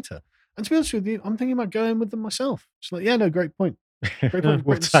paradise greater. And to be honest with you, I'm thinking about going with them myself. She's like, yeah, no, great point. Great point.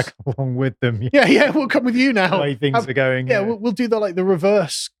 We'll tag along with them. Yeah, we'll come with you now. The way things are going. Yeah, we'll do the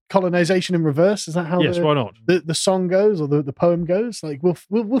reverse colonization in reverse. Is that how? Yes, why not? The song goes or the poem goes? Like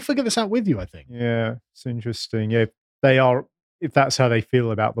we'll figure this out with you, I think. Yeah, it's interesting. Yeah, they are. If that's how they feel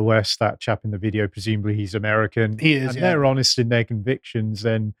about the West, that chap in the video, presumably he's American. He is. And they're honest in their convictions.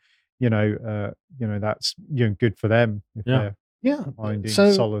 Then that's good for them. If they're finding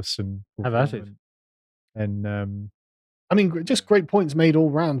solace and have at it. And I mean, just great points made all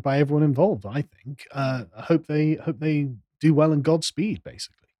round by everyone involved. I think. I hope they do well and Godspeed,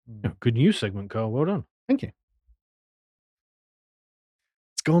 basically. Good news segment, Carl. Well done. Thank you.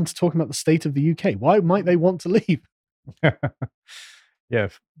 It's gone to talking about the state of the UK. Why might they want to leave? Yeah,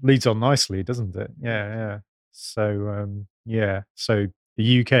 leads on nicely, doesn't it? Yeah. So so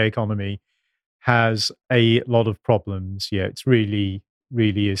the UK economy has a lot of problems. Yeah, it's really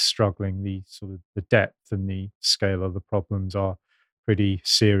is struggling. The sort of the depth and the scale of the problems are pretty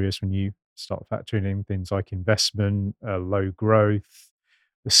serious when you start factoring in things like investment, low growth,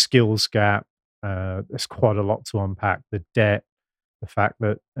 the skills gap. There's quite a lot to unpack. The debt, the fact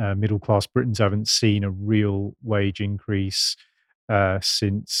that middle class Britons haven't seen a real wage increase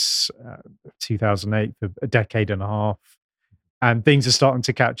since 2008 for a decade and a half, and things are starting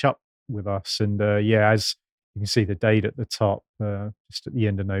to catch up with us. And as you can see the date at the top, just at the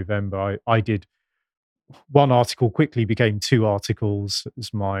end of November, I did one article, quickly became two articles,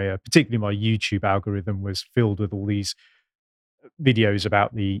 as my particularly my YouTube algorithm was filled with all these videos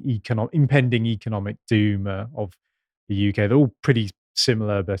about the impending economic doom of the UK. They're all pretty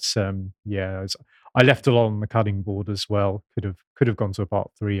similar, but I left a lot on the cutting board as well. Could have gone to a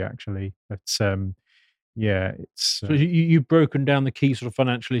part 3 actually, but it's so you've broken down the key sort of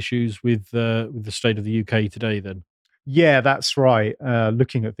financial issues with the state of the UK today, then. Yeah, that's right.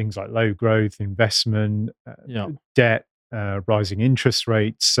 Looking at things like low growth, investment, debt, rising interest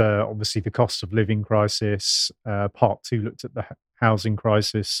rates, obviously the cost of living crisis. Part 2 looked at the housing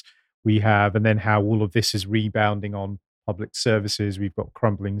crisis we have, and then how all of this is rebounding on public services. We've got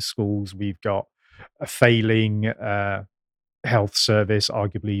crumbling schools, we've got a failing health service,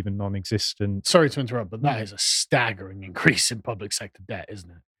 arguably even non-existent. Sorry to interrupt, but that is a staggering increase in public sector debt,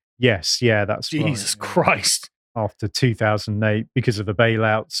 isn't it? Yes, yeah, that's Jesus right. Christ. After 2008, because of the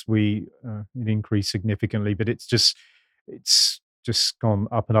bailouts, it increased significantly, but it's just gone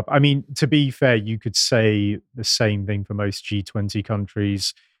up and up. I mean, to be fair, you could say the same thing for most G20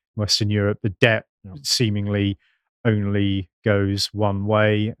 countries, Western Europe. The debt seemingly only goes one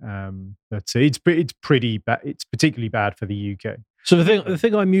way, but it's pretty bad. It's particularly bad for the UK. So the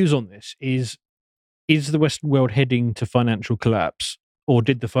thing I muse on this is the Western world heading to financial collapse? Or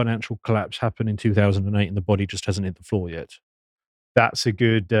did the financial collapse happen in 2008 and the body just hasn't hit the floor yet? That's a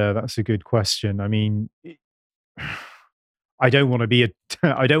good question. I mean, I don't want to be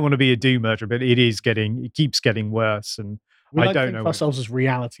a doom merchant, but it keeps getting worse, and I don't know ourselves as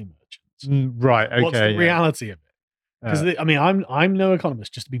reality merchants. Right? Okay. What's the reality of it? Because I'm no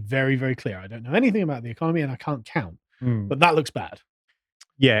economist. Just to be very, very clear, I don't know anything about the economy, and I can't count. But that looks bad.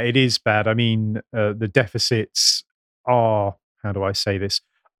 Yeah, it is bad. I mean, the deficits are, how do I say this?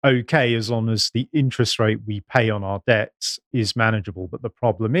 Okay, as long as the interest rate we pay on our debts is manageable. But the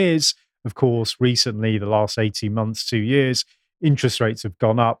problem is, of course, recently, the last 18 months, 2 years, interest rates have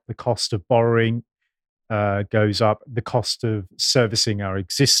gone up. The cost of borrowing goes up. The cost of servicing our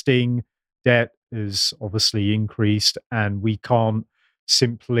existing debt has obviously increased. And we can't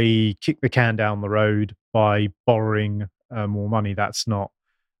simply kick the can down the road by borrowing more money. That's not.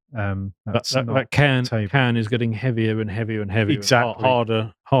 That can is getting heavier and heavier and heavier. Exactly.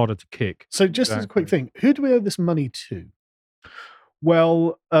 And harder to kick. So just as a quick thing, who do we owe this money to?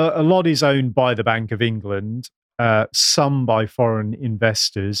 Well, a lot is owned by the Bank of England, some by foreign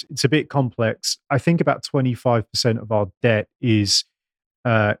investors. It's a bit complex. I think about 25% of our debt is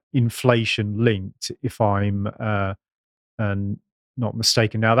inflation linked, if I'm not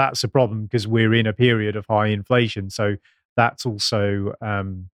mistaken. Now, that's a problem because we're in a period of high inflation. So that's also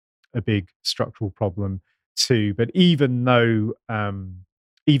a big structural problem too. But even though a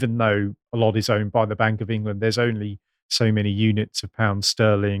lot is owned by the Bank of England, there's only so many units of pound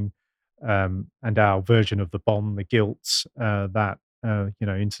sterling and our version of the bond, the gilts, that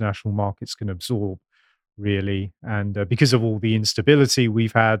international markets can absorb, really. And because of all the instability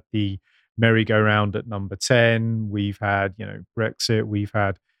we've had, the merry-go-round at number 10, we've had Brexit, we've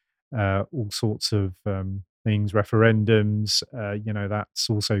had all sorts of things, referendums, that's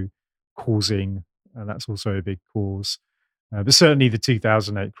also causing, that's also a big cause. But certainly the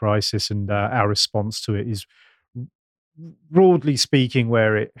 2008 crisis and our response to it is, broadly speaking,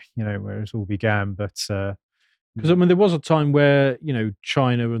 where it all began. But because there was a time where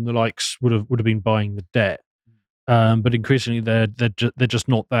China and the likes would have been buying the debt, but increasingly they're just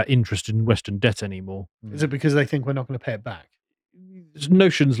not that interested in Western debt anymore. Is it because they think we're not going to pay it back? There's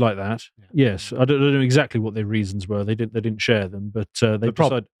notions like that. Yeah. Yes, I don't know exactly what their reasons were. They didn't share them, but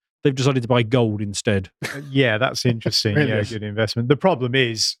they've decided to buy gold instead. Yeah, that's interesting. Really? Yeah, good investment. The problem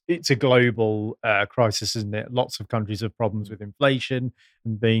is it's a global crisis, isn't it? Lots of countries have problems with inflation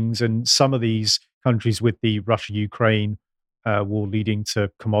and things, and some of these countries with the Russia-Ukraine war leading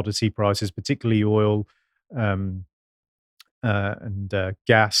to commodity prices, particularly oil and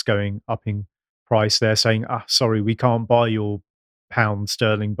gas going up in price. They're saying, sorry, we can't buy your pound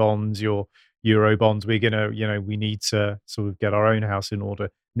sterling bonds, your euro bonds. We're going to, we need to sort of get our own house in order.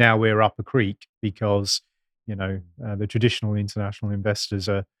 Now we're up a creek because, the traditional international investors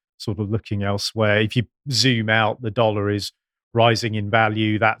are sort of looking elsewhere. If you zoom out, the dollar is rising in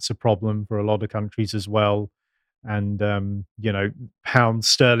value. That's a problem for a lot of countries as well. And, pound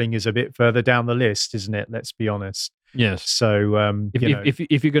sterling is a bit further down the list, isn't it? Let's be honest. Yes. So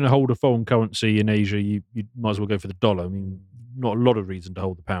if you're going to hold a foreign currency in Asia, you might as well go for the dollar. I mean, not a lot of reason to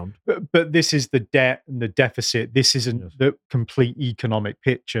hold the pound. But this is the debt and the deficit. This isn't the complete economic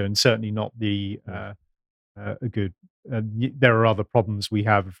picture, and certainly not the a good. There are other problems we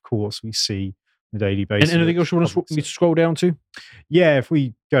have, of course, we see on a daily basis. And anything else you want me to scroll down to? Yeah, if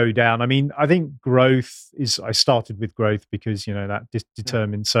we go down, I mean, I think growth is. I started with growth because that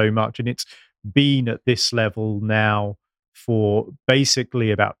determines so much, and it's been at this level now for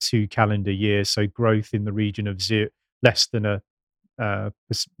basically about 2 calendar years. So growth in the region of less than a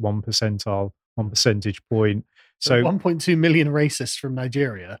 1 percentage point. So 1.2 million racists from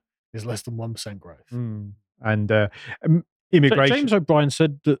Nigeria is less than 1% growth. And immigration. James O'Brien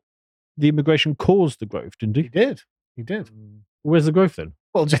said that the immigration caused the growth, didn't he? He did. Where's the growth then?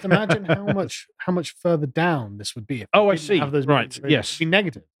 Well, just imagine how much further down this would be. If I see. Have those right. Yes. It'd be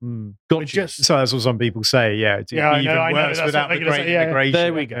negative. Gotcha. So that's what some people say. Yeah. It'd be even worse without the great immigration.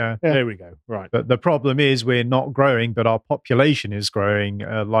 There we go. Yeah. There we go. Right. But the problem is we're not growing, but our population is growing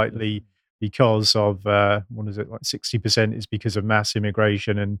lightly because of what is it, like 60% is because of mass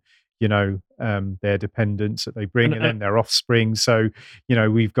immigration and their dependents that they bring and then their offspring. So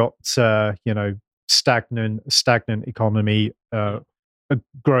we've got stagnant economy, a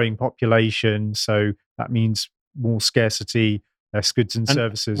growing population. So that means more scarcity, less goods and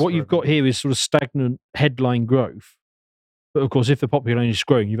services. What you've got here is sort of stagnant headline growth. But of course, if the population is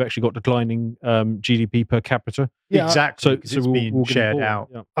growing, you've actually got declining GDP per capita. Yeah, exactly. So it's being shared out.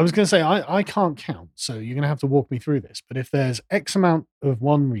 Yeah. I was going to say, I can't count. So you're going to have to walk me through this. But if there's X amount of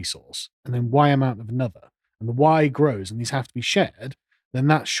one resource and then Y amount of another, and the Y grows and these have to be shared, then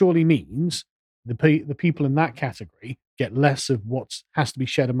that surely means the people in that category get less of what has to be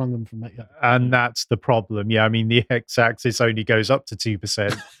shared among them from that. And that's the problem. Yeah, I mean, the x-axis only goes up to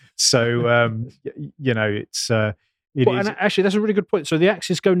 2%. So, it's... And actually, that's a really good point. So the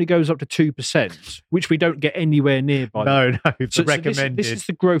axis only goes up to 2%, which we don't get anywhere near. No, recommended. So this is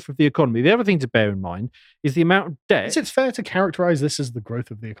the growth of the economy. The other thing to bear in mind is the amount of debt. Is it fair to characterize this as the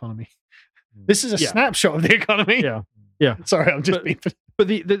growth of the economy? This is a snapshot of the economy. Yeah. Sorry, I'm just being. But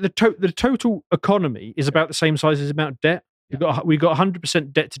the total economy is about the same size as the amount of debt. We've got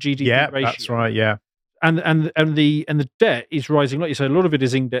 100% debt to GDP ratio. That's right. Yeah. And the debt is rising, like you say. A lot of it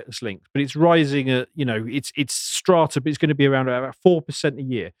is index linked, but it's rising at it's strata, but it's going to be around about 4% a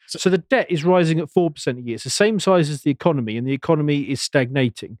year. So the debt is rising at 4% a year. It's the same size as the economy, and the economy is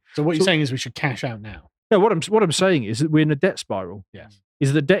stagnating. So what you're saying is we should cash out now. No, what I'm saying is that we're in a debt spiral. Yes,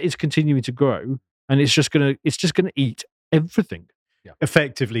 is the debt is continuing to grow, and it's just gonna eat everything. Yeah.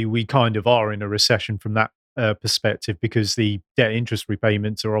 Effectively, we kind of are in a recession from that perspective because the debt interest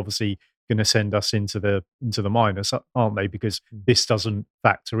repayments are obviously going to send us into the minus, aren't they? Because this doesn't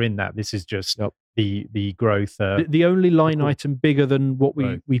factor in that. This is just the growth. The only line item bigger than what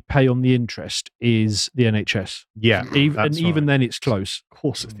we pay on the interest is the NHS. Yeah, even then it's close. Of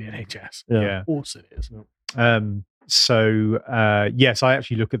course, it's the NHS. Yeah, of course it is. So yes, I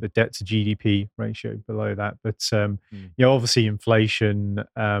actually look at the debt to GDP ratio below that, but obviously inflation.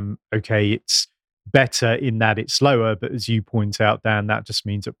 Okay, it's better in that it's lower, but as you point out, Dan, that just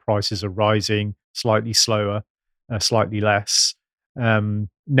means that prices are rising slightly slower, slightly less.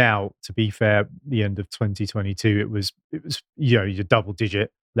 Now, to be fair, the end of 2022, it was your double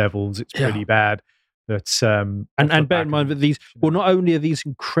digit levels. It's pretty bad. But and bear in mind that these not only are these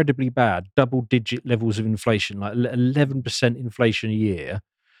incredibly bad, double digit levels of inflation, like 11% inflation a year.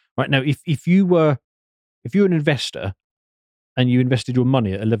 Right now, if you were an investor and you invested your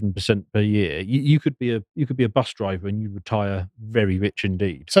money at 11% per year, you could be a bus driver and you'd retire very rich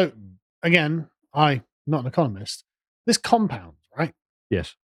indeed. So again, I'm not an economist. This compounds, right?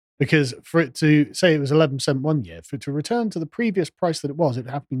 Yes. Because for it to say it was 11% one year, for it to return to the previous price that it was, it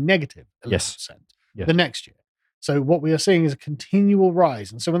would have to be negative 11% the next year. So what we are seeing is a continual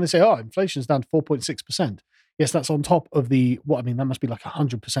rise. And so when they say, inflation is down to 4.6%, yes, that's on top of that must be like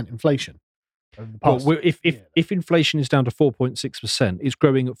 100% inflation. If inflation is down to 4.6%, it's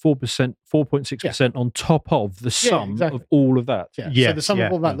growing at 4.6% on top of the sum of all of that. Yeah. So the sum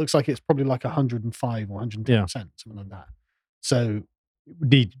of all that looks like it's probably like 105 or 110%, something like that. So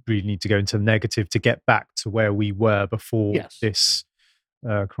we really need to go into negative to get back to where we were before this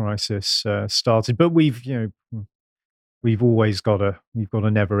crisis started. But we've, we've got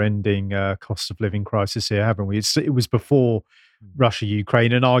a never-ending cost of living crisis here, haven't we? It was before Russia,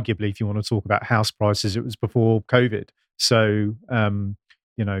 Ukraine, and arguably, if you want to talk about house prices, it was before COVID. So,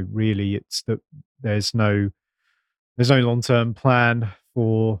 really, it's that there's no long-term plan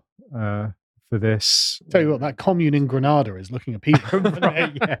for this. Tell you what, that commune in Granada is looking at people.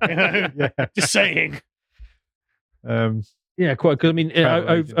 Just saying. Yeah, quite. Because I mean,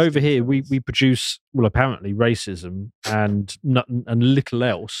 over here we produce apparently racism and little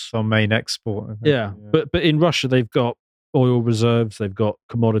else. Our main export. Yeah, but in Russia they've got oil reserves, they've got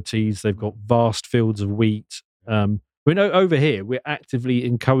commodities, they've got vast fields of wheat. We know over here we're actively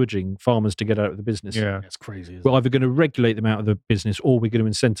encouraging farmers to get out of the business. Yeah, it's crazy. We're either going to regulate them out of the business or we're going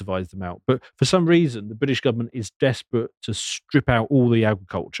to incentivize them out. But for some reason, the British government is desperate to strip out all the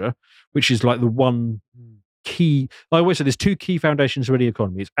agriculture, which is like the one key. I always say there's two key foundations of any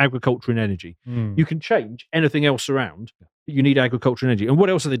economy: it's agriculture and energy. You can change anything else around, but you need agriculture and energy. And what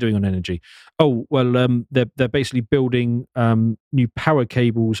else are they doing on energy? Oh well, they're basically building new power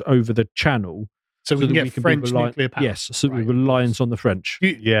cables over the channel. So we can get French nuclear power. Yes, so right. Reliance on the French.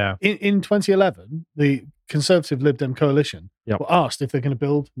 In 2011, the Conservative Lib Dem coalition were asked if they're going to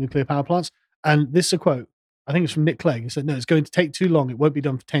build nuclear power plants. And this is a quote, I think it's from Nick Clegg. He said, no, it's going to take too long. It won't be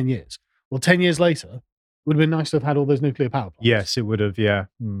done for 10 years. Well, 10 years later, it would have been nice to have had all those nuclear power plants. Yes, it would have, yeah.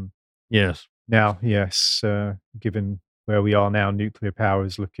 Yes. Now, yes, given where we are now, nuclear power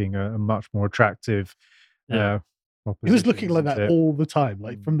is looking a much more attractive it was looking like that all the time,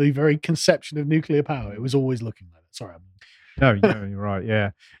 like from the very conception of nuclear power. It was always looking like that. Sorry. No, you're right. Yeah.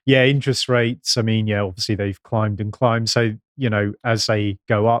 Interest rates. I mean, obviously they've climbed and climbed. So, as they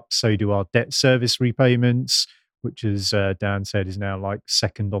go up, so do our debt service repayments, which, as Dan said, is now like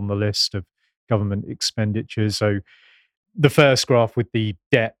second on the list of government expenditures. So the first graph with the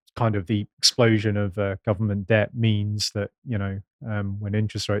debt, kind of the explosion of government debt, means that, when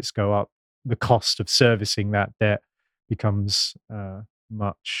interest rates go up, the cost of servicing that debt becomes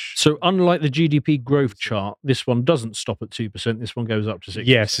much. So unlike the GDP growth chart, this one doesn't stop at 2%. This one goes up to 6%.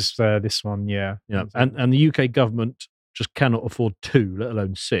 Yes, it's, this one, yeah. And the UK government just cannot afford 2, let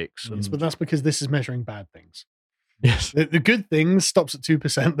alone 6. Yes, but that's because this is measuring bad things. Yes. The good things stops at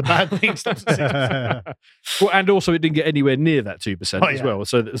 2%. The bad things stops at 6%. Well, and also it didn't get anywhere near that 2% as well.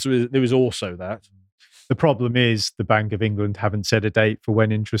 So there was also that. The problem is the Bank of England haven't set a date for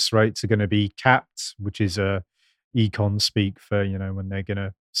when interest rates are going to be capped, which is econ speak for, when they're going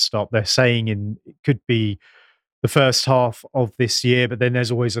to stop. They're saying it could be the first half of this year, but then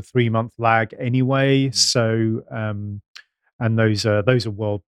there's always a 3-month lag anyway. So, and those are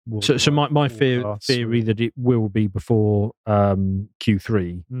world. So my theory that it will be before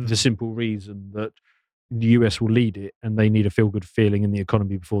Q3 is a simple reason that the US will lead it and they need a feel-good feeling in the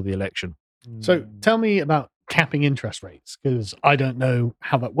economy before the election. So tell me about capping interest rates, because I don't know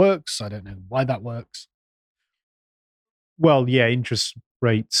how that works. I don't know why that works. Well, interest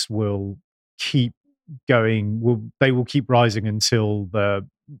rates will keep going. They will keep rising until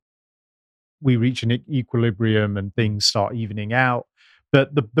we reach an equilibrium and things start evening out.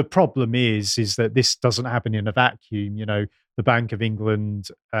 But the problem is that this doesn't happen in a vacuum. The Bank of England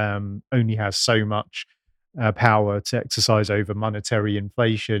only has so much power to exercise over monetary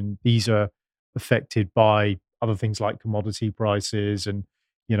inflation. These are affected by other things like commodity prices and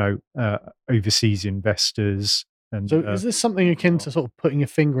overseas investors. And so is this something akin to sort of putting your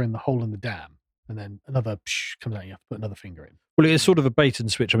finger in the hole in the dam and then another comes out, you have to put another finger in? Well, it's sort of a bait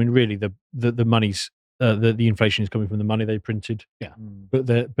and switch. I mean, really, the money's the inflation is coming from the money they printed. Yeah, but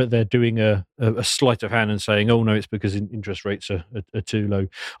they're doing a sleight of hand and saying, oh no, it's because interest rates are too low.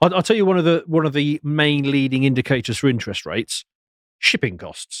 I'll tell you one of the main leading indicators for interest rates: shipping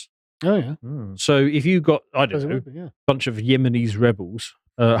costs. Oh yeah. So if you got a bunch of Yemenis rebels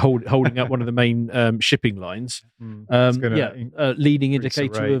holding up one of the main shipping lines, leading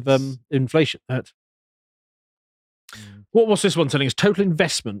indicator of inflation. What's this one telling us? Total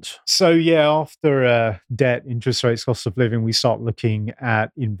investment. So after debt, interest rates, cost of living, we start looking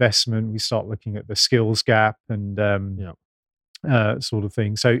at investment. We start looking at the skills gap and sort of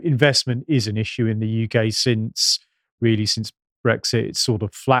thing. So investment is an issue in the UK since Brexit. It's sort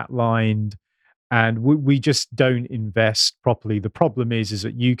of flatlined, and we just don't invest properly. The problem is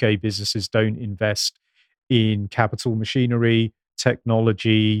that UK businesses don't invest in capital machinery,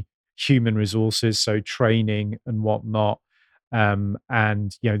 technology, human resources, so training and whatnot. And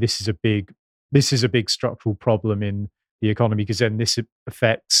this is a big structural problem in the economy, because then this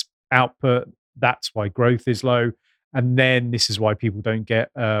affects output. That's why growth is low, and then this is why people don't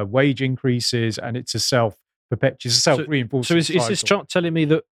get wage increases, and it's a self-reinforcing. So is this chart telling me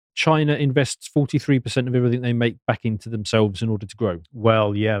that China invests 43% of everything they make back into themselves in order to grow.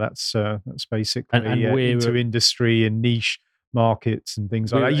 Well, yeah, that's basically And we're into industry and niche markets and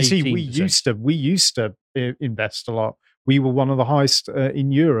things like that. You see, we 18%. used to invest a lot. We were one of the highest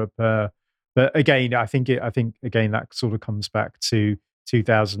in Europe, but again, I think again that sort of comes back to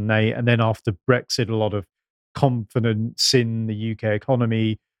 2008, and then after Brexit, a lot of confidence in the UK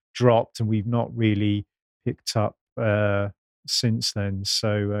economy dropped, and we've not really picked up since then.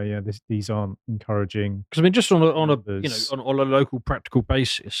 So yeah, these aren't encouraging. Because I mean, just on a local practical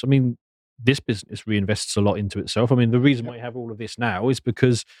basis, I mean, this business reinvests a lot into itself. I mean, the reason why you have all of this now is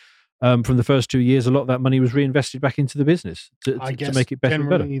because from the first 2 years, a lot of that money was reinvested back into the business to make it better and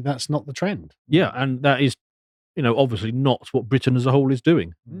better. That's not the trend. Yeah, and that is, obviously not what Britain as a whole is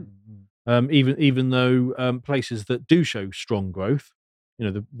doing. Even though places that do show strong growth,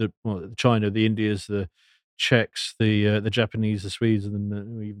 the China, the Indias, the Czechs, the Japanese, the Swedes,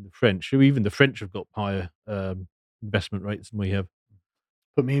 and even the French. Even the French have got higher investment rates than we have.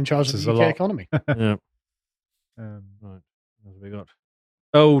 Put me in charge of the UK economy. Yeah. Right. What have we got?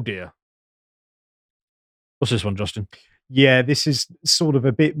 Oh dear. What's this one, Justin? Yeah, this is sort of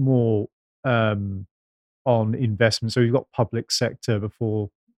a bit more on investment. So we've got public sector before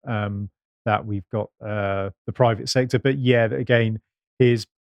that. We've got the private sector. But yeah, again, here's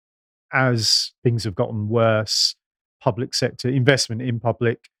as things have gotten worse, public sector investment in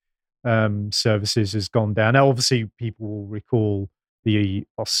public services has gone down. Now, obviously, people will recall the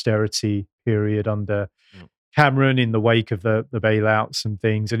austerity period under Cameron in the wake of the bailouts and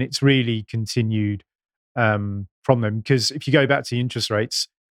things, and it's really continued from them. Because if you go back to interest rates,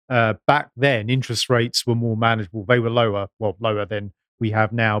 back then interest rates were more manageable. They were lower than we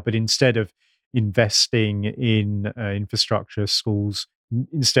have now. But instead of investing in infrastructure, schools,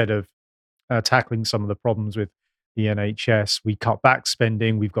 instead of tackling some of the problems with the NHS, we cut back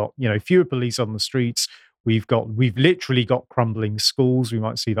spending. We've got fewer police on the streets. We've literally got crumbling schools. We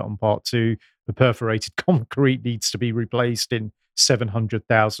might see that on part 2. The perforated concrete needs to be replaced in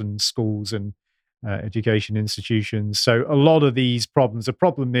 700,000 schools and education institutions. So a lot of these problems. The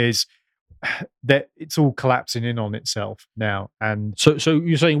problem is that it's all collapsing in on itself now. And so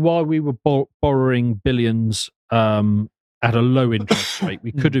you're saying while we were borrowing billions at a low interest rate,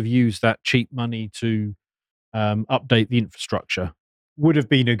 we could have used that cheap money to update the infrastructure. Would have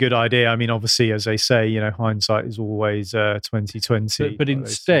been a good idea. I mean, obviously, as they say, hindsight is always 2020. But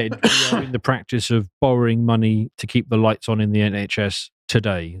instead, we are in the practice of borrowing money to keep the lights on in the NHS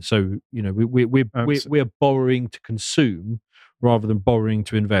today. So we're borrowing to consume rather than borrowing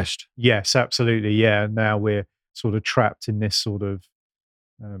to invest. Yes, absolutely. Yeah. Now we're sort of trapped in this sort of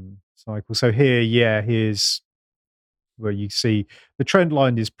cycle. So here's where you see the trend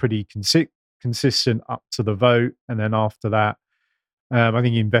line is pretty consistent up to the vote, and then after that, I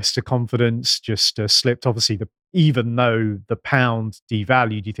think investor confidence just slipped. Obviously, even though the pound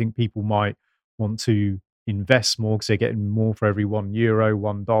devalued, you think people might want to invest more because they're getting more for every €1,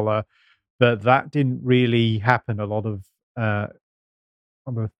 $1. But that didn't really happen. A lot of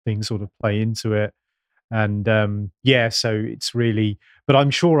other things sort of play into it. And so it's really, but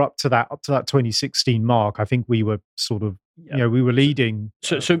I'm sure up to that 2016 mark, I think we were sort of, we were leading.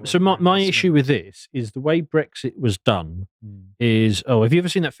 So my issue with this is the way Brexit was done is, have you ever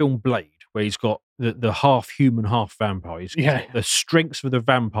seen that film Blade, where he's got the half human, half vampire? He's got the strengths of the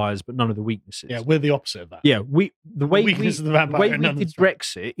vampires, but none of the weaknesses. Yeah, we're the opposite of that. Yeah, the way we did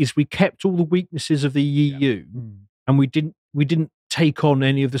Brexit is we kept all the weaknesses of the EU, and we didn't take on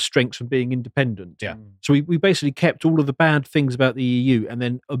any of the strengths from being independent. Yeah. So we basically kept all of the bad things about the EU, and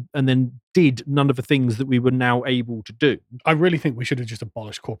then did none of the things that we were now able to do. I really think we should have just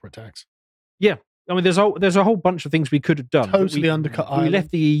abolished corporate tax. Yeah. I mean, there's a whole bunch of things we could have done. Totally undercut Ireland. We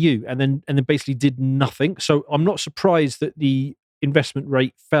left the EU and then basically did nothing. So I'm not surprised that the investment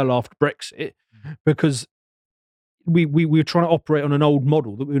rate fell after Brexit, because we were trying to operate on an old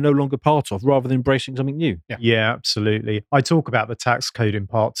model that we were no longer part of, rather than embracing something new. Yeah, absolutely. I talk about the tax code in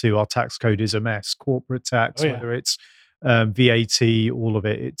part 2. Our tax code is a mess. Corporate tax, whether it's VAT, all of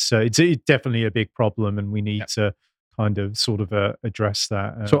it. It's definitely a big problem, and we need to kind of sort of address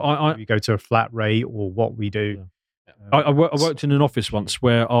that. So we go to a flat rate, or what we do. I worked in an office once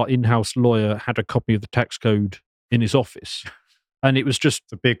where our in-house lawyer had a copy of the tax code in his office, and it was just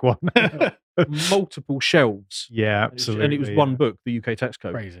a big one. Multiple shelves. Yeah, absolutely. And it was one book, the UK tax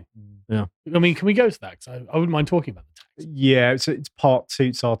code. Crazy. Yeah. I mean, can we go to that? 'Cause I wouldn't mind talking about the tax. Yeah, it's part 2.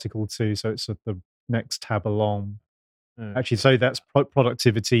 It's article 2, so it's the next tab along. Actually, so that's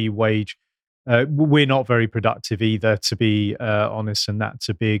productivity, wage, we're not very productive either, to be honest, and that's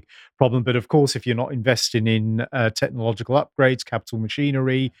a big problem. But of course, if you're not investing in technological upgrades, capital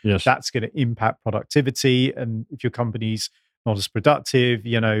machinery, that's going to impact productivity. And if your company's not as productive,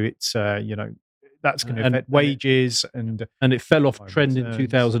 it's that's going to affect wages and it fell off trend in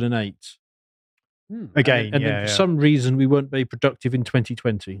 2008. Again, and then for some reason we weren't very productive in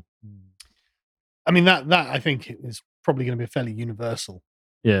 2020. I mean that I think is probably going to be a fairly universal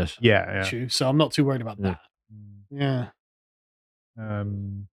issue. So I'm not too worried about that. Yeah.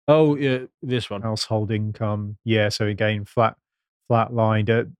 This one, household income. Yeah. So again,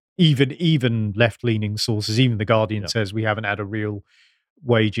 flatlined. Even left-leaning sources, even the Guardian says we haven't had a real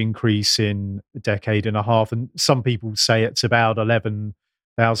wage increase in a decade and a half, and some people say it's about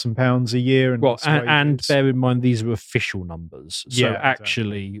 £11,000 a year. And bear in mind these are official numbers, so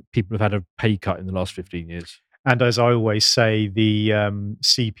actually people have had a pay cut in the last 15 years. And as I always say, the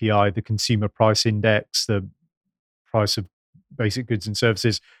CPI, the Consumer Price Index, the price of basic goods and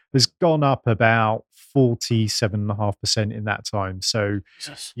services, has gone up about 47.5% in that time. So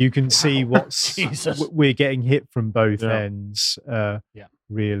you can see what's we're getting hit from both ends.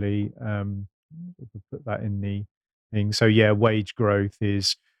 Really, put that in the thing. So wage growth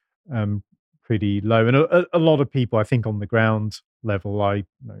is pretty low, and a lot of people, I think, on the ground level, I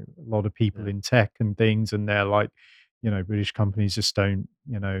know a lot of people in tech and things, and they're like, British companies just don't,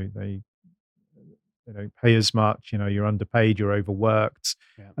 they don't pay as much. You're underpaid, you're overworked.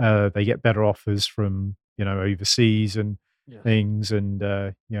 They get better offers from overseas and things, and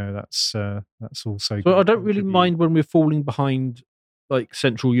that's also. So I don't really mind when we're falling behind like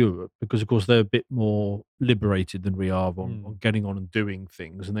Central Europe, because of course they're a bit more liberated than we are on getting on and doing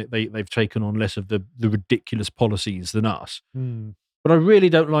things, and they've taken on less of the ridiculous policies than us. But I really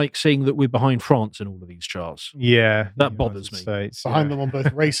don't like seeing that we're behind France in all of these charts. That bothers me. States, behind them on both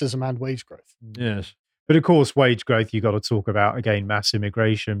racism and wage growth. Yes. But of course, wage growth, you've got to talk about, again, mass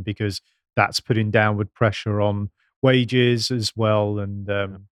immigration, because that's putting downward pressure on wages as well. And,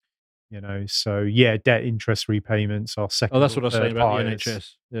 so debt interest repayments are second. Oh, that's what I was saying about the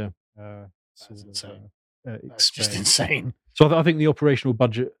NHS. Yeah. That's insane. That's just insane. So I think the operational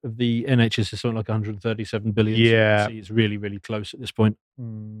budget of the NHS is something like 137 billion. Yeah. So it's really, really close at this point.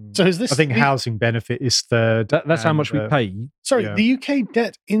 So is this? I think housing benefit is third. That's how much we pay. Sorry, the UK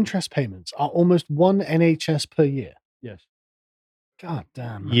debt interest payments are almost one NHS per year. Yes. God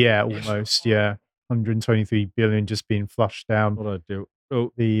damn. Yeah, almost. Yeah, 123 billion just being flushed down. What I do?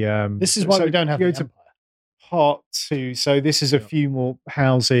 This is why we don't have the Empire. Part 2. So this is a few more: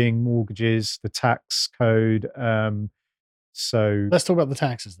 housing, mortgages, the tax code. So let's talk about the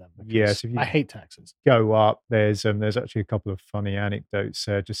taxes then. Yes, I hate taxes. Go up. There's actually a couple of funny anecdotes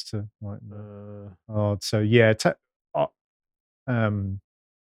there, just to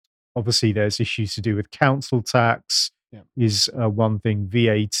obviously there's issues to do with council tax. Is one thing.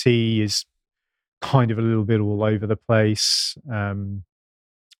 VAT is kind of a little bit all over the place,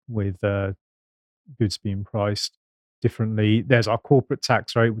 with goods being priced differently. There's our corporate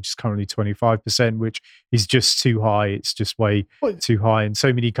tax rate, which is currently 25%, which is just too high. It's just way too high, and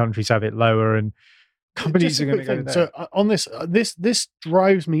so many countries have it lower, and companies are going to go there. So on this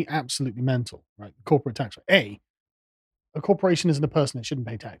drives me absolutely mental, right? Corporate tax rate. A corporation isn't a person that shouldn't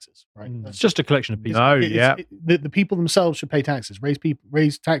pay taxes, right? It's just a collection of people. The people themselves should pay taxes.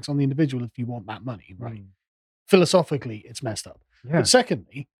 Raise tax on the individual if you want that money, right? Philosophically, it's messed up. But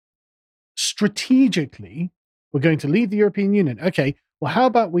secondly, strategically, we're going to leave the European Union. Okay, well, how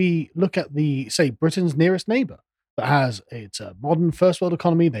about we look at Britain's nearest neighbor that has, it's a modern first world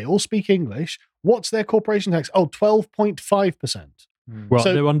economy. They all speak English. What's their corporation tax? 12.5%. Well,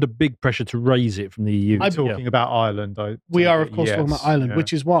 they're under big pressure to raise it from the EU. I'm talking about Ireland. We are, of course, talking about Ireland,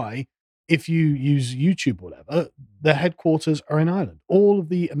 which is why if you use YouTube or whatever, the headquarters are in Ireland. All of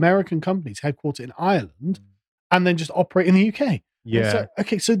the American companies headquartered in Ireland and then just operate in the UK. Yeah.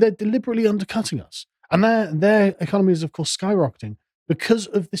 So they're deliberately undercutting us. And their economy is, of course, skyrocketing because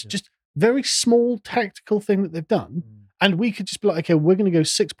of this just very small tactical thing that they've done. And we could just be like, okay, we're going to go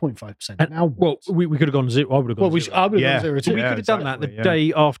 6.5%. Now, well, we could have gone zero. I would have gone zero. I would have gone zero too. We could have done that the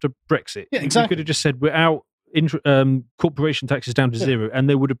day after Brexit. Yeah, exactly. We could have just said we're out. Corporation taxes down to zero, and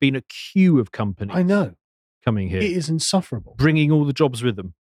there would have been a queue of companies. I know coming here. It is insufferable, bringing all the jobs with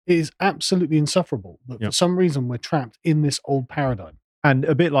them. It is absolutely insufferable. But for some reason, we're trapped in this old paradigm. And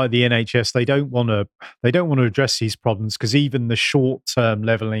a bit like the NHS, they don't want to address these problems, because even the short-term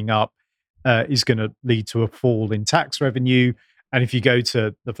levelling up is going to lead to a fall in tax revenue. And if you go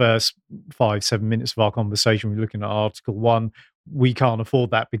to the first 5-7 minutes of our conversation, we're looking at Article 1. We can't afford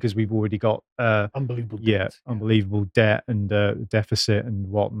that because we've already got unbelievable debt and deficit and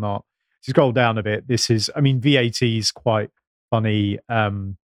whatnot. scroll down a bit, VAT is quite funny.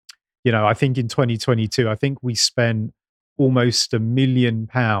 I think in 2022, I think we spent almost £1 million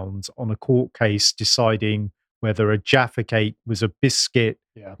on a court case deciding whether a Jaffa cake was a biscuit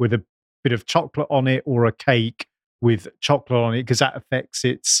with a bit of chocolate on it or a cake with chocolate on it, because that affects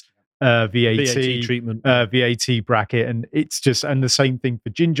its VAT treatment, VAT bracket. And and the same thing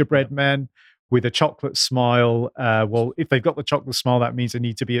for gingerbread men with a chocolate smile. Well, if they've got the chocolate smile, that means they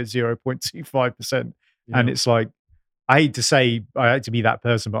need to be at 0.25%. And it's like, I hate to be that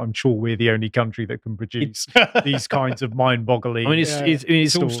person, but I'm sure we're the only country that can produce these kinds of mind-boggling. I mean,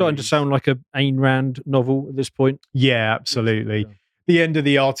 it's all starting to sound like a Ayn Rand novel at this point. Yeah, absolutely. The end of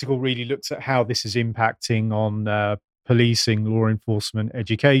the article really looks at how this is impacting on policing, law enforcement,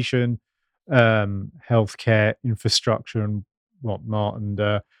 education, healthcare, infrastructure, and whatnot. And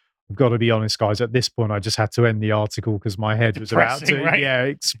I've got to be honest, guys, at this point, I just had to end the article because my head was about to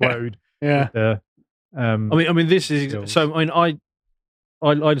explode. I mean, this is so. I mean,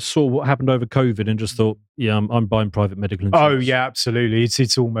 I saw what happened over COVID and just thought, I'm buying private medical insurance. Oh yeah, absolutely.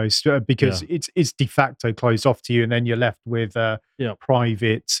 It's almost because it's de facto closed off to you, and then you're left with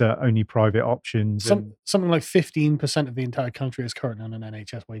private, only private options. Something like 15% of the entire country is currently on an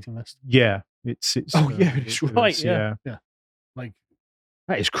NHS waiting list. Yeah, it's it's right. Yeah, like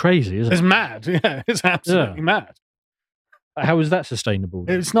that is crazy, isn't it? It's mad. Yeah, it's absolutely mad. How is that sustainable?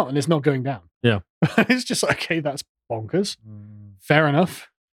 It's not, and it's not going down. Yeah. It's just okay, that's bonkers. Fair enough.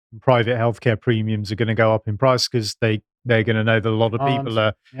 Private healthcare premiums are going to go up in price because they're going to know that a lot of people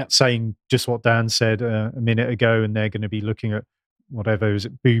are saying just what Dan said a minute ago, and they're going to be looking at whatever, is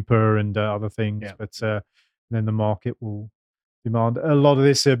it Bupa and other things. But then the market will demand a lot of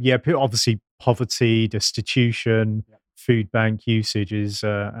this. Obviously poverty, destitution, food bank usage is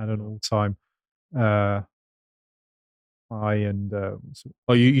at an all-time high. And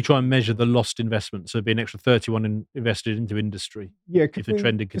you try and measure the lost investment, so it'd be an extra 31 invested into industry. Yeah, if the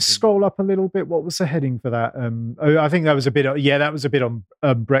trend continues. Scroll up a little bit. What was the heading for that? I think that was a bit. That was a bit on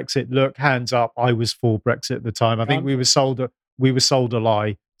Brexit. Look, hands up. I was for Brexit at the time. I think we were sold a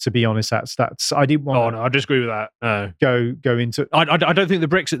lie. To be honest, that's. I didn't want. Oh no, I disagree with that. No. Go into. I don't think the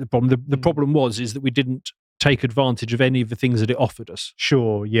Brexit the problem. The problem is that we didn't take advantage of any of the things that it offered us.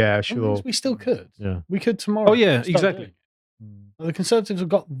 Sure. Yeah. Sure. We still could. Yeah. We could tomorrow. Oh yeah. Exactly. The Conservatives have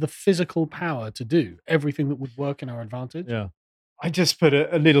got the physical power to do everything that would work in our advantage. Yeah. I just put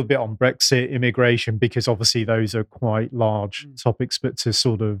a little bit on Brexit, immigration, because obviously those are quite large topics, but to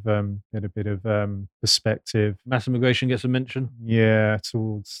sort of get a bit of perspective. Mass immigration gets a mention. Yeah,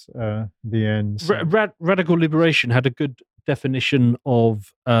 towards the end. So. Radical Liberation had a good definition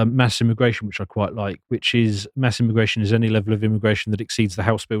of mass immigration, which I quite like, which is mass immigration is any level of immigration that exceeds the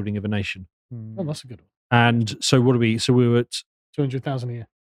house building of a nation. Oh, that's a good one. And so what are we? So we were at 200,000 a year.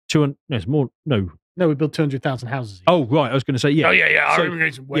 200. No, it's more. No, we built 200,000 houses. Oh, right. I was going to say, yeah. Oh, yeah. Our so,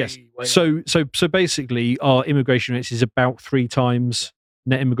 immigration way. So basically, our immigration rates is about 3 times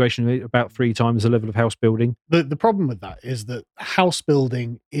net immigration rate, about 3 times the level of house building. The problem with that is that house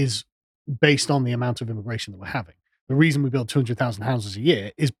building is based on the amount of immigration that we're having. The reason we build 200,000 houses a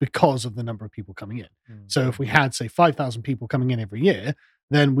year is because of the number of people coming in. So if we had, say, 5,000 people coming in every year,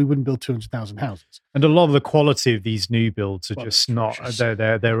 then we wouldn't build 200,000 houses. And a lot of the quality of these new builds are just not.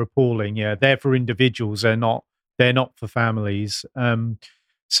 They're appalling. Yeah, they're for individuals. They're not for families.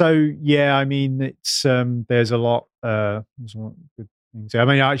 So yeah, I mean, it's there's a lot. There's a lot of good things. I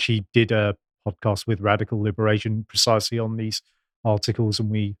mean, I actually did a podcast with Radical Liberation precisely on these articles, and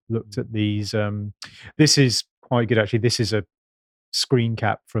we looked at these. This is quite good, actually. This is a screen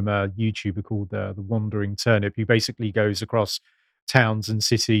cap from a YouTuber called the Wandering Turnip, who basically goes across towns and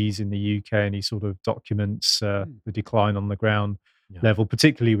cities in the UK, and he sort of documents the decline on the ground level,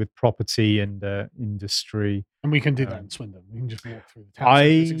 particularly with property and industry. And we can do that in Swindon. We can just walk through the town.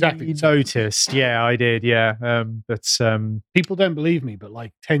 I noticed, yeah, I did, yeah. But people don't believe me, but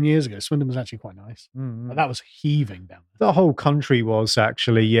like 10 years ago, Swindon was actually quite nice. Like, that was heaving down there. The whole country was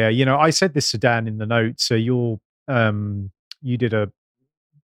actually, yeah. You know, I said this to Dan in the notes. So you did a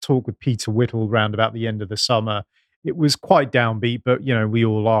talk with Peter Whittle round about the end of the summer. It was quite downbeat, but you know, we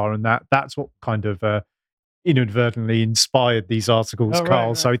all are, and that's what kind of inadvertently inspired these articles, Carl.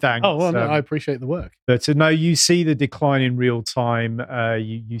 Right. So thanks. Oh well, no, I appreciate the work. But no, you see the decline in real time.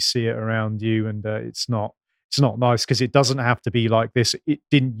 You see it around you, and it's not nice, because it doesn't have to be like this. It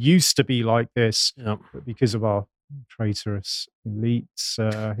didn't used to be like this, but because of our traitorous elites,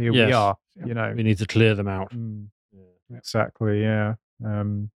 here we are. You know, we need to clear them out. Exactly. Yeah.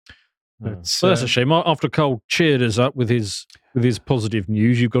 Well, that's a shame. After Cole cheered us up with his positive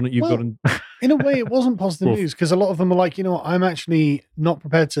news, you've gone. In a way, it wasn't positive news because a lot of them were like, you know what, I'm actually not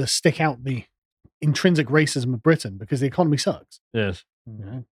prepared to stick out the intrinsic racism of Britain because the economy sucks. Yes. You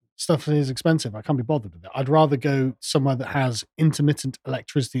know, stuff is expensive. I can't be bothered with it. I'd rather go somewhere that has intermittent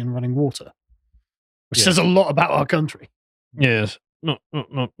electricity and running water, which says a lot about our country. Yes. Not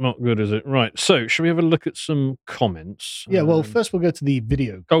good, is it? Right. So, shall we have a look at some comments? Yeah, well, first we'll go to the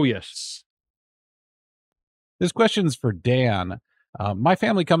video. Oh, yes. This question's for Dan. My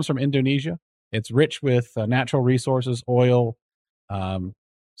family comes from Indonesia. It's rich with natural resources, oil,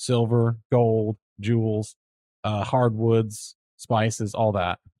 silver, gold, jewels, hardwoods, spices, all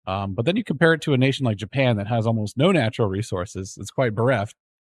that. But then you compare it to a nation like Japan that has almost no natural resources. It's quite bereft.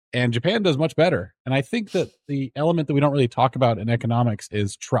 And Japan does much better. And I think that the element that we don't really talk about in economics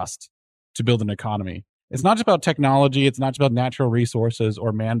is trust to build an economy. It's not just about technology. It's not just about natural resources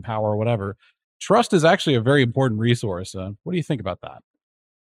or manpower or whatever. Trust is actually a very important resource. What do you think about that?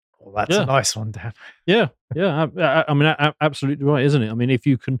 Well, that's a nice one, Dan. Yeah. I mean, absolutely right, isn't it? I mean, if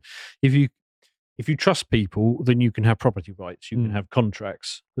you trust people, then you can have property rights. You can have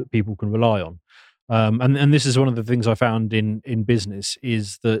contracts that people can rely on. And this is one of the things I found in business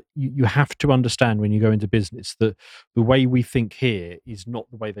is that you have to understand when you go into business that the way we think here is not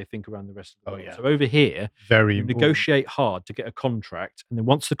the way they think around the rest of the world. So over here, you negotiate hard to get a contract, and then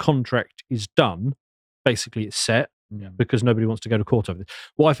once the contract is done, basically it's set because nobody wants to go to court over it.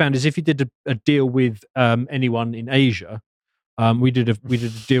 What I found is if you did a deal with anyone in Asia, we did a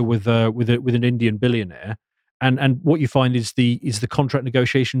deal with an Indian billionaire. And what you find is the contract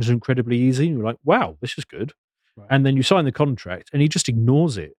negotiations are incredibly easy. And you're like, wow, this is good. Right. And then you sign the contract and he just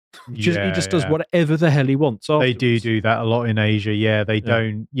ignores it. He just does whatever the hell he wants afterwards. They do that a lot in Asia. Yeah, they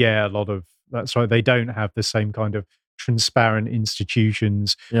don't. Yeah, a lot of that's right. They don't have the same kind of transparent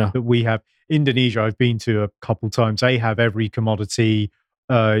institutions that we have. Indonesia, I've been to a couple times. They have every commodity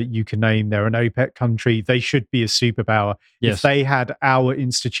you can name. They're an OPEC country. They should be a superpower. Yes. If they had our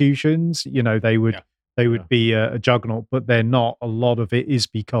institutions, they would. Yeah. They would be a juggernaut, but they're not. A lot of it is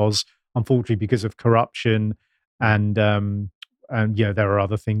unfortunately, because of corruption and there are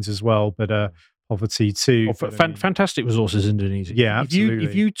other things as well, but poverty too. Fantastic resources in Indonesia. Yeah, absolutely.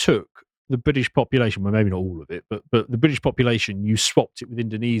 If you took the British population, well, maybe not all of it, but the British population, you swapped it with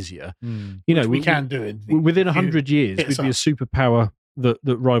Indonesia. We can do it within 100 years. We'd be a superpower that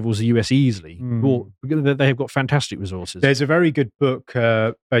rivals the US easily. They have got fantastic resources. There's a very good book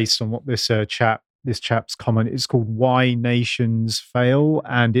based on what this chap's comment is called Why Nations Fail,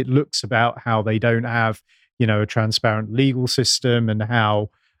 and it looks about how they don't have a transparent legal system and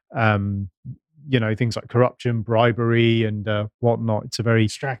how things like corruption, bribery, and whatnot. It's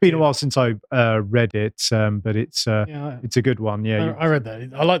it's been a while since I read it, but it's a good one. Yeah, I read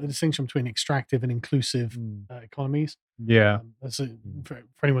that. I like the distinction between extractive and inclusive economies. Yeah, for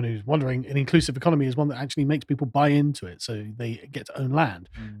anyone who's wondering, an inclusive economy is one that actually makes people buy into it, so they get to own land.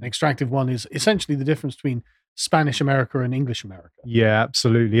 An extractive one is essentially the difference between Spanish America and English America. Yeah,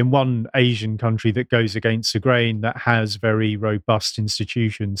 absolutely. And one Asian country that goes against the grain that has very robust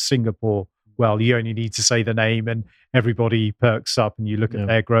institutions, Singapore. Well, you only need to say the name and everybody perks up, and you look at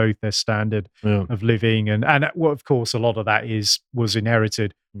their growth, their standard of living. And of course, a lot of that was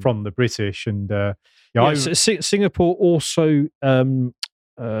inherited from the British. And Singapore also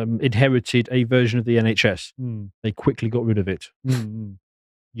inherited a version of the NHS. They quickly got rid of it.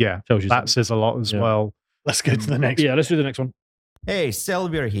 Yeah, that says a lot as well. Let's go to the next one. Yeah, let's do the next one. Hey,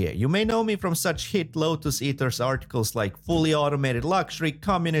 Selvier here. You may know me from such hit Lotus Eaters articles like Fully Automated Luxury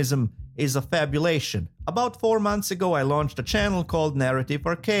Communism is a Fabulation. About 4 months ago, I launched a channel called Narrative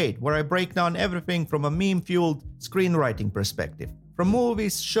Arcade, where I break down everything from a meme-fueled screenwriting perspective. From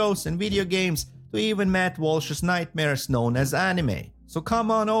movies, shows, and video games, to even Matt Walsh's nightmares known as anime. So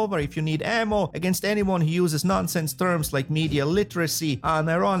come on over if you need ammo against anyone who uses nonsense terms like media literacy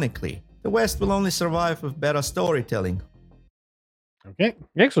unironically. The West will only survive with better storytelling. Okay.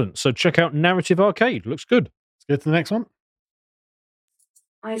 Excellent. So check out Narrative Arcade. Looks good. Let's go to the next one.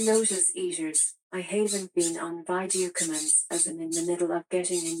 I'm Lotus Eaters. I haven't been on video comments as I'm in the middle of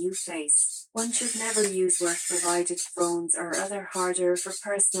getting a new face. One should never use work-provided phones or other hardware for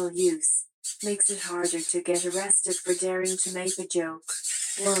personal use. Makes it harder to get arrested for daring to make a joke.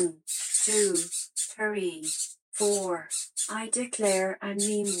 1, 2, 3, 4. I declare a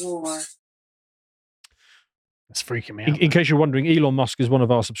meme war. It's freaking me out. In case you're wondering, Elon Musk is one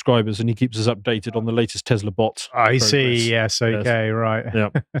of our subscribers, and he keeps us updated on the latest Tesla bot. I see. Yes. Okay. Yes. Right. Yeah.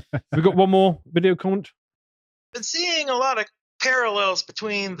 We've got one more video comment. Been seeing a lot of parallels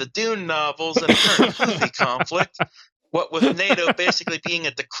between the Dune novels and the current Houthi conflict. What with NATO basically being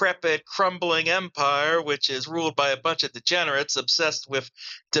a decrepit, crumbling empire, which is ruled by a bunch of degenerates obsessed with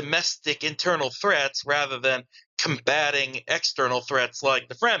domestic internal threats rather than combating external threats like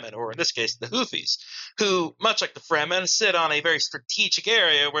the Fremen, or in this case, the Houthis, who, much like the Fremen, sit on a very strategic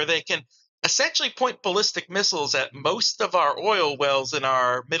area where they can essentially point ballistic missiles at most of our oil wells in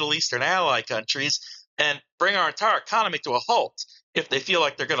our Middle Eastern ally countries and bring our entire economy to a halt if they feel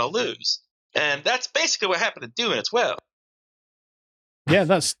like they're going to lose. And that's basically what happened to Dune as well. Yeah,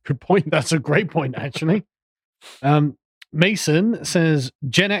 that's a good point. That's a great point, actually. Mason says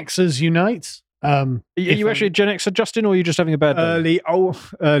Gen Xers unite. Are you actually a Gen Xer, Justin, or are you just having a bad day?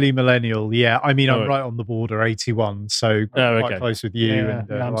 Early millennial. Yeah, I mean, I'm right. right on the border, 81, so quite close with you. Yeah,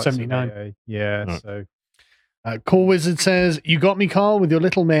 and I'm like 79. Yeah, Right. so. Cool Wizard says, you got me, Carl, with your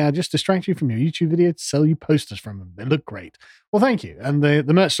little may I just distract you from your YouTube video to sell you posters from them. They look great. Well, thank you. And the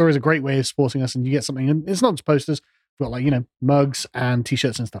merch store is a great way of supporting us, and you get something, and it's not just posters, we've got like, mugs and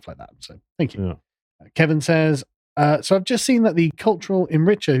t-shirts and stuff like that. So thank you. Yeah. Kevin says, so I've just seen that the cultural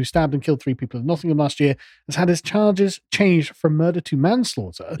enricher who stabbed and killed 3 people in Nottingham last year has had his charges changed from murder to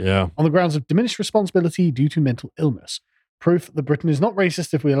manslaughter on the grounds of diminished responsibility due to mental illness. Proof that Britain is not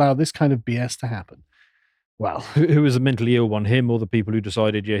racist if we allow this kind of BS to happen. Well, who was the mentally ill one, him or the people who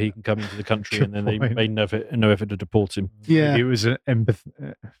decided, he can come into the country, and then they made no effort to deport him? Yeah, it was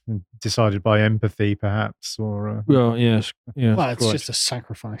decided by empathy, perhaps, or well, yes. Well, it's just a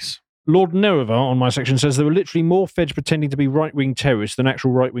sacrifice. Lord Nereva on my section says there were literally more feds pretending to be right-wing terrorists than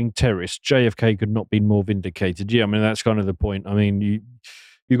actual right-wing terrorists. JFK could not be more vindicated. Yeah, I mean, that's kind of the point. I mean,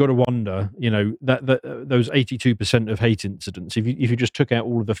 you got to wonder, that those 82% of hate incidents, if you just took out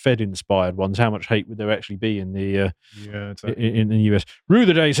all of the Fed-inspired ones, how much hate would there actually be in the in the US? Rue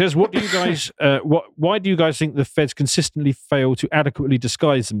the Day says, "What do you guys? Why do you guys think the Feds consistently fail to adequately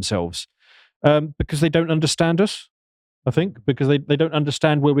disguise themselves? Because they don't understand us. I think because they don't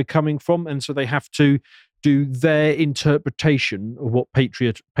understand where we're coming from, and so they have to do their interpretation of what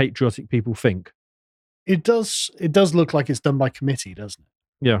patriotic people think." It does look like it's done by committee, doesn't it?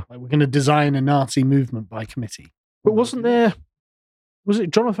 Yeah. Like we're going to design a Nazi movement by committee. But was it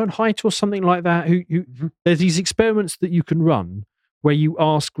Jonathan Haidt or something like that? Who there's these experiments that you can run where you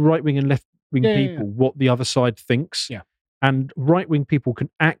ask right-wing and left-wing people what the other side thinks. Yeah. And right-wing people can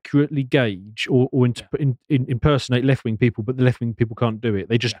accurately gauge or impersonate left-wing people, but the left-wing people can't do it.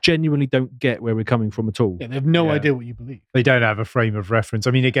 They just genuinely don't get where we're coming from at all. Yeah, they have no idea what you believe. They don't have a frame of reference. I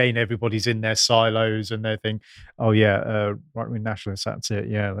mean, again, everybody's in their silos and they think, oh, yeah, right-wing nationalists, that's it.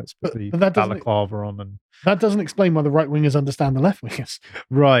 Yeah, let's put the balaclava on. And that doesn't explain why the right-wingers understand the left-wingers.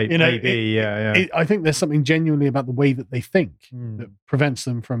 Right, maybe, I think there's something genuinely about the way that they think that prevents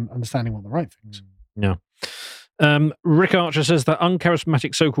them from understanding what the right thinks. Yeah. Rick Archer says that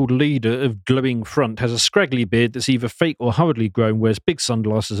uncharismatic so-called leader of Glowing Front has a scraggly beard that's either fake or hurriedly grown, wears big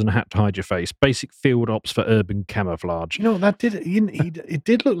sunglasses and a hat to hide your face. Basic field ops for urban camouflage. That it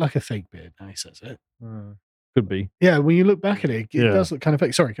did look like a fake beard. Now he says it. Could be. Yeah, when you look back at it, it does look kind of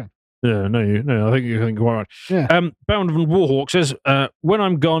fake. Sorry, Ken. Yeah, no, I think you're quite right. Yeah. Bound and Warhawk says, when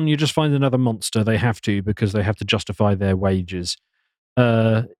I'm gone, you just find another monster. They have to, because they have to justify their wages.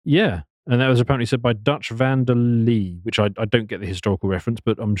 Yeah. And that was apparently said by Dutch van der Lee, which I don't get the historical reference,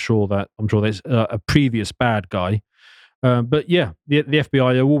 but I'm sure there's a previous bad guy. But yeah, the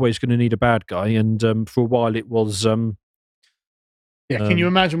FBI are always going to need a bad guy, and for a while it was. Can you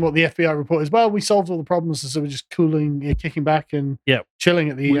imagine what the FBI report is? Well, we solved all the problems, so we're just kicking back and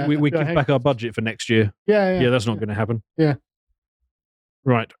chilling at the. We give back our budget for next year. Yeah, that's not going to happen. Yeah.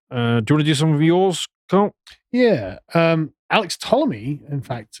 Right. Do you want to do some of yours, Carl? Yeah. Alex Ptolemy, in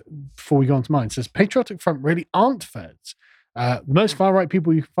fact, before we go on to mine, says Patriotic Front really aren't feds. The most far-right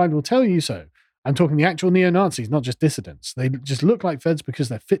people you can find will tell you so. I'm talking the actual neo-Nazis, not just dissidents. They just look like feds because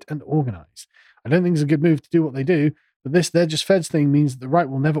they're fit and organized. I don't think it's a good move to do what they do, but this they're just feds thing means that the right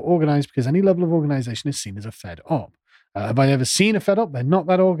will never organize because any level of organization is seen as a fed op. Have I ever seen a fed op? They're not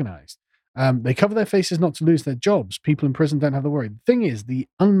that organized. They cover their faces not to lose their jobs. People in prison don't have the worry. The thing is, the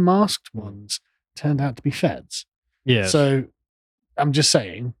unmasked ones turned out to be feds. Yeah. So I'm just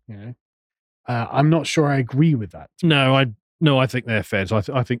saying, I'm not sure I agree with that. No, I think they're feds. I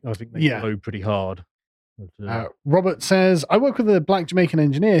think they blow pretty hard. Robert says, I work with a black Jamaican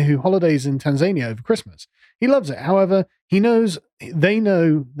engineer who holidays in Tanzania over Christmas. He loves it. However, they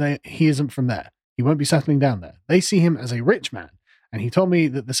know that he isn't from there. He won't be settling down there. They see him as a rich man. And he told me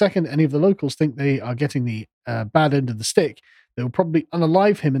that the second any of the locals think they are getting the bad end of the stick, they will probably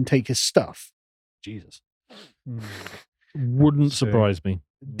unalive him and take his stuff. Jesus. Wouldn't surprise me.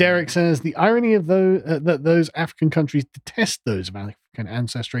 Derek says the irony of that those African countries detest those of African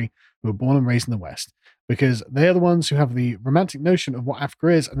ancestry who were born and raised in the West. because they're the ones who have the romantic notion of what Africa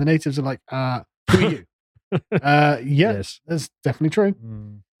is, and the natives are like, who are you? Yes, that's definitely true.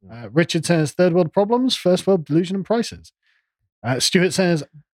 Richard says, third world problems, first world delusion and prices. Stuart says,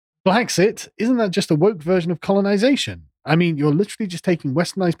 Blaxit, isn't that just a woke version of colonization? I mean, you're literally just taking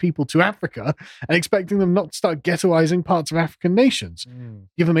westernized people to Africa and expecting them not to start ghettoizing parts of African nations.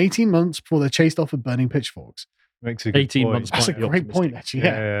 Give them 18 months before they're chased off with burning pitchforks. Makes a good 18 point. months. That's a great point, actually.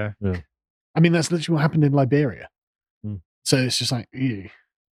 Yeah. Yeah. I mean, that's literally what happened in Liberia. So it's just like, ew.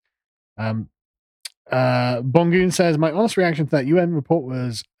 Bongoon says, my honest reaction to that UN report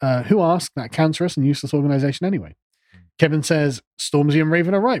was, who asked that cancerous and useless organization anyway? Kevin says, Stormzy and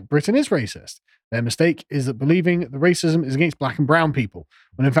Raven are right. Britain is racist. Their mistake is that believing the racism is against black and brown people,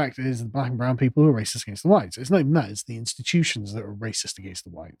 when in fact it is the black and brown people who are racist against the whites. It's not even that. It's the institutions that are racist against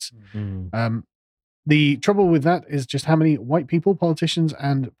the whites. The trouble with that is just how many white people, politicians,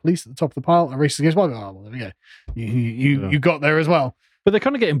 and police at the top of the pile are racist against white people. Oh, well, there we go. You got there as well. But they're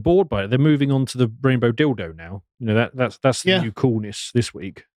kind of getting bored by it. They're moving on to the rainbow dildo now. You know, that's the new coolness this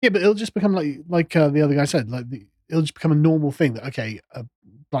week. Yeah, but it'll just become like the other guy said, it'll just become a normal thing that, okay, a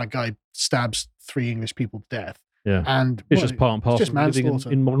black guy stabs 3 English people to death. Yeah. And it's just part and parcel of living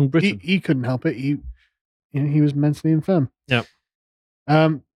in modern Britain. He couldn't help it. He was mentally infirm. Yeah.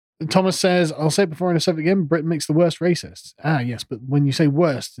 Thomas says, I'll say it before and I'll say it again, Britain makes the worst racists. Yes, but when you say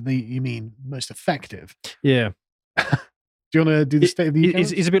worst, you mean most effective. Yeah. Do you want to do the state of the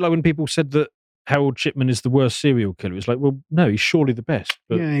UK? It's a bit like when people said that Harold Shipman is the worst serial killer. It's like, well, no, he's surely the best.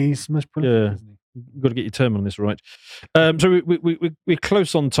 But yeah, he's the most prolific, isn't he? You've got to get your term on this right. So we're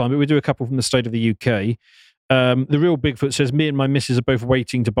close on time, but we do a couple from the state of the UK. The real Bigfoot says, me and my missus are both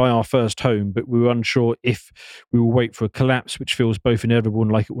waiting to buy our first home, but we were unsure if we will wait for a collapse, which feels both inevitable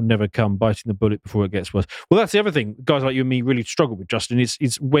and like it will never come, biting the bullet before it gets worse. Well, that's the other thing guys like you and me really struggle with, Justin.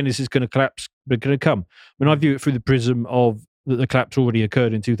 It's when is this going to collapse, but going to come? I mean, I view it through the prism of that the collapse already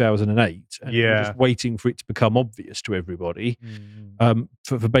occurred in 2008, and we're just waiting for it to become obvious to everybody,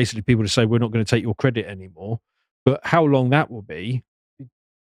 for basically people to say, we're not going to take your credit anymore. But how long that will be,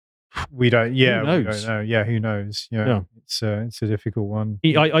 we don't. Yeah, who knows? we don't know. Yeah, who knows? Yeah. It's a difficult one.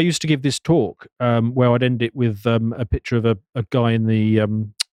 I used to give this talk where I'd end it with a picture of a guy in the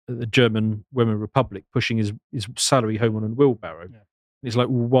German Weimar Republic pushing his salary home on a wheelbarrow. Yeah. It's like,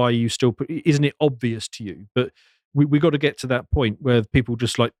 well, why are you still? Isn't it obvious to you? But we got to get to that point where people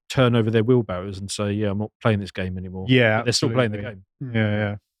just like turn over their wheelbarrows and say, "Yeah, I'm not playing this game anymore." Yeah, but they're still playing the game.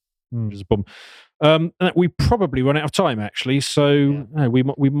 Yeah. Which is a problem. We probably run out of time, actually, so we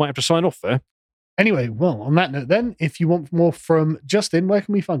might have to sign off there. Anyway, well, on that note then, if you want more from Justin, where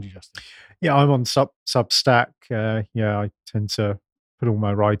can we find you, Justin? Yeah, I'm on Substack. I tend to put all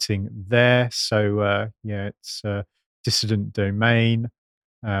my writing there. So, it's Dissident Domain.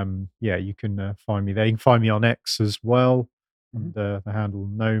 You can find me there. You can find me on X as well, and the handle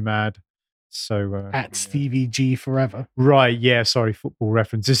Nomad. So at Stevie G Forever. Right, yeah, sorry, football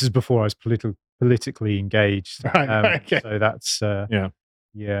reference. This is before I was politically engaged. Right, okay. So that's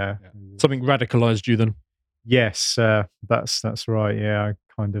yeah. Something radicalized you then? Yes, that's right. Yeah, I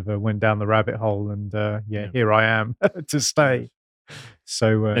kind of went down the rabbit hole, and here I am to stay.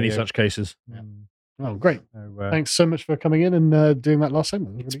 So any such cases. Oh, great. Thanks so much for coming in and doing that last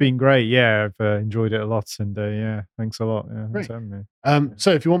segment. It's been great. Yeah, I've enjoyed it a lot. And thanks a lot. Yeah, thanks for having me.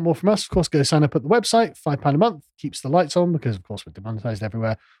 So if you want more from us, of course, go sign up at the website. £5 a month keeps the lights on because, of course, we're demonetized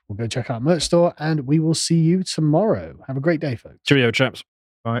everywhere. We'll go check out our merch store and we will see you tomorrow. Have a great day, folks. Cheerio, chaps.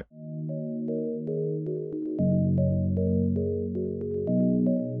 Bye.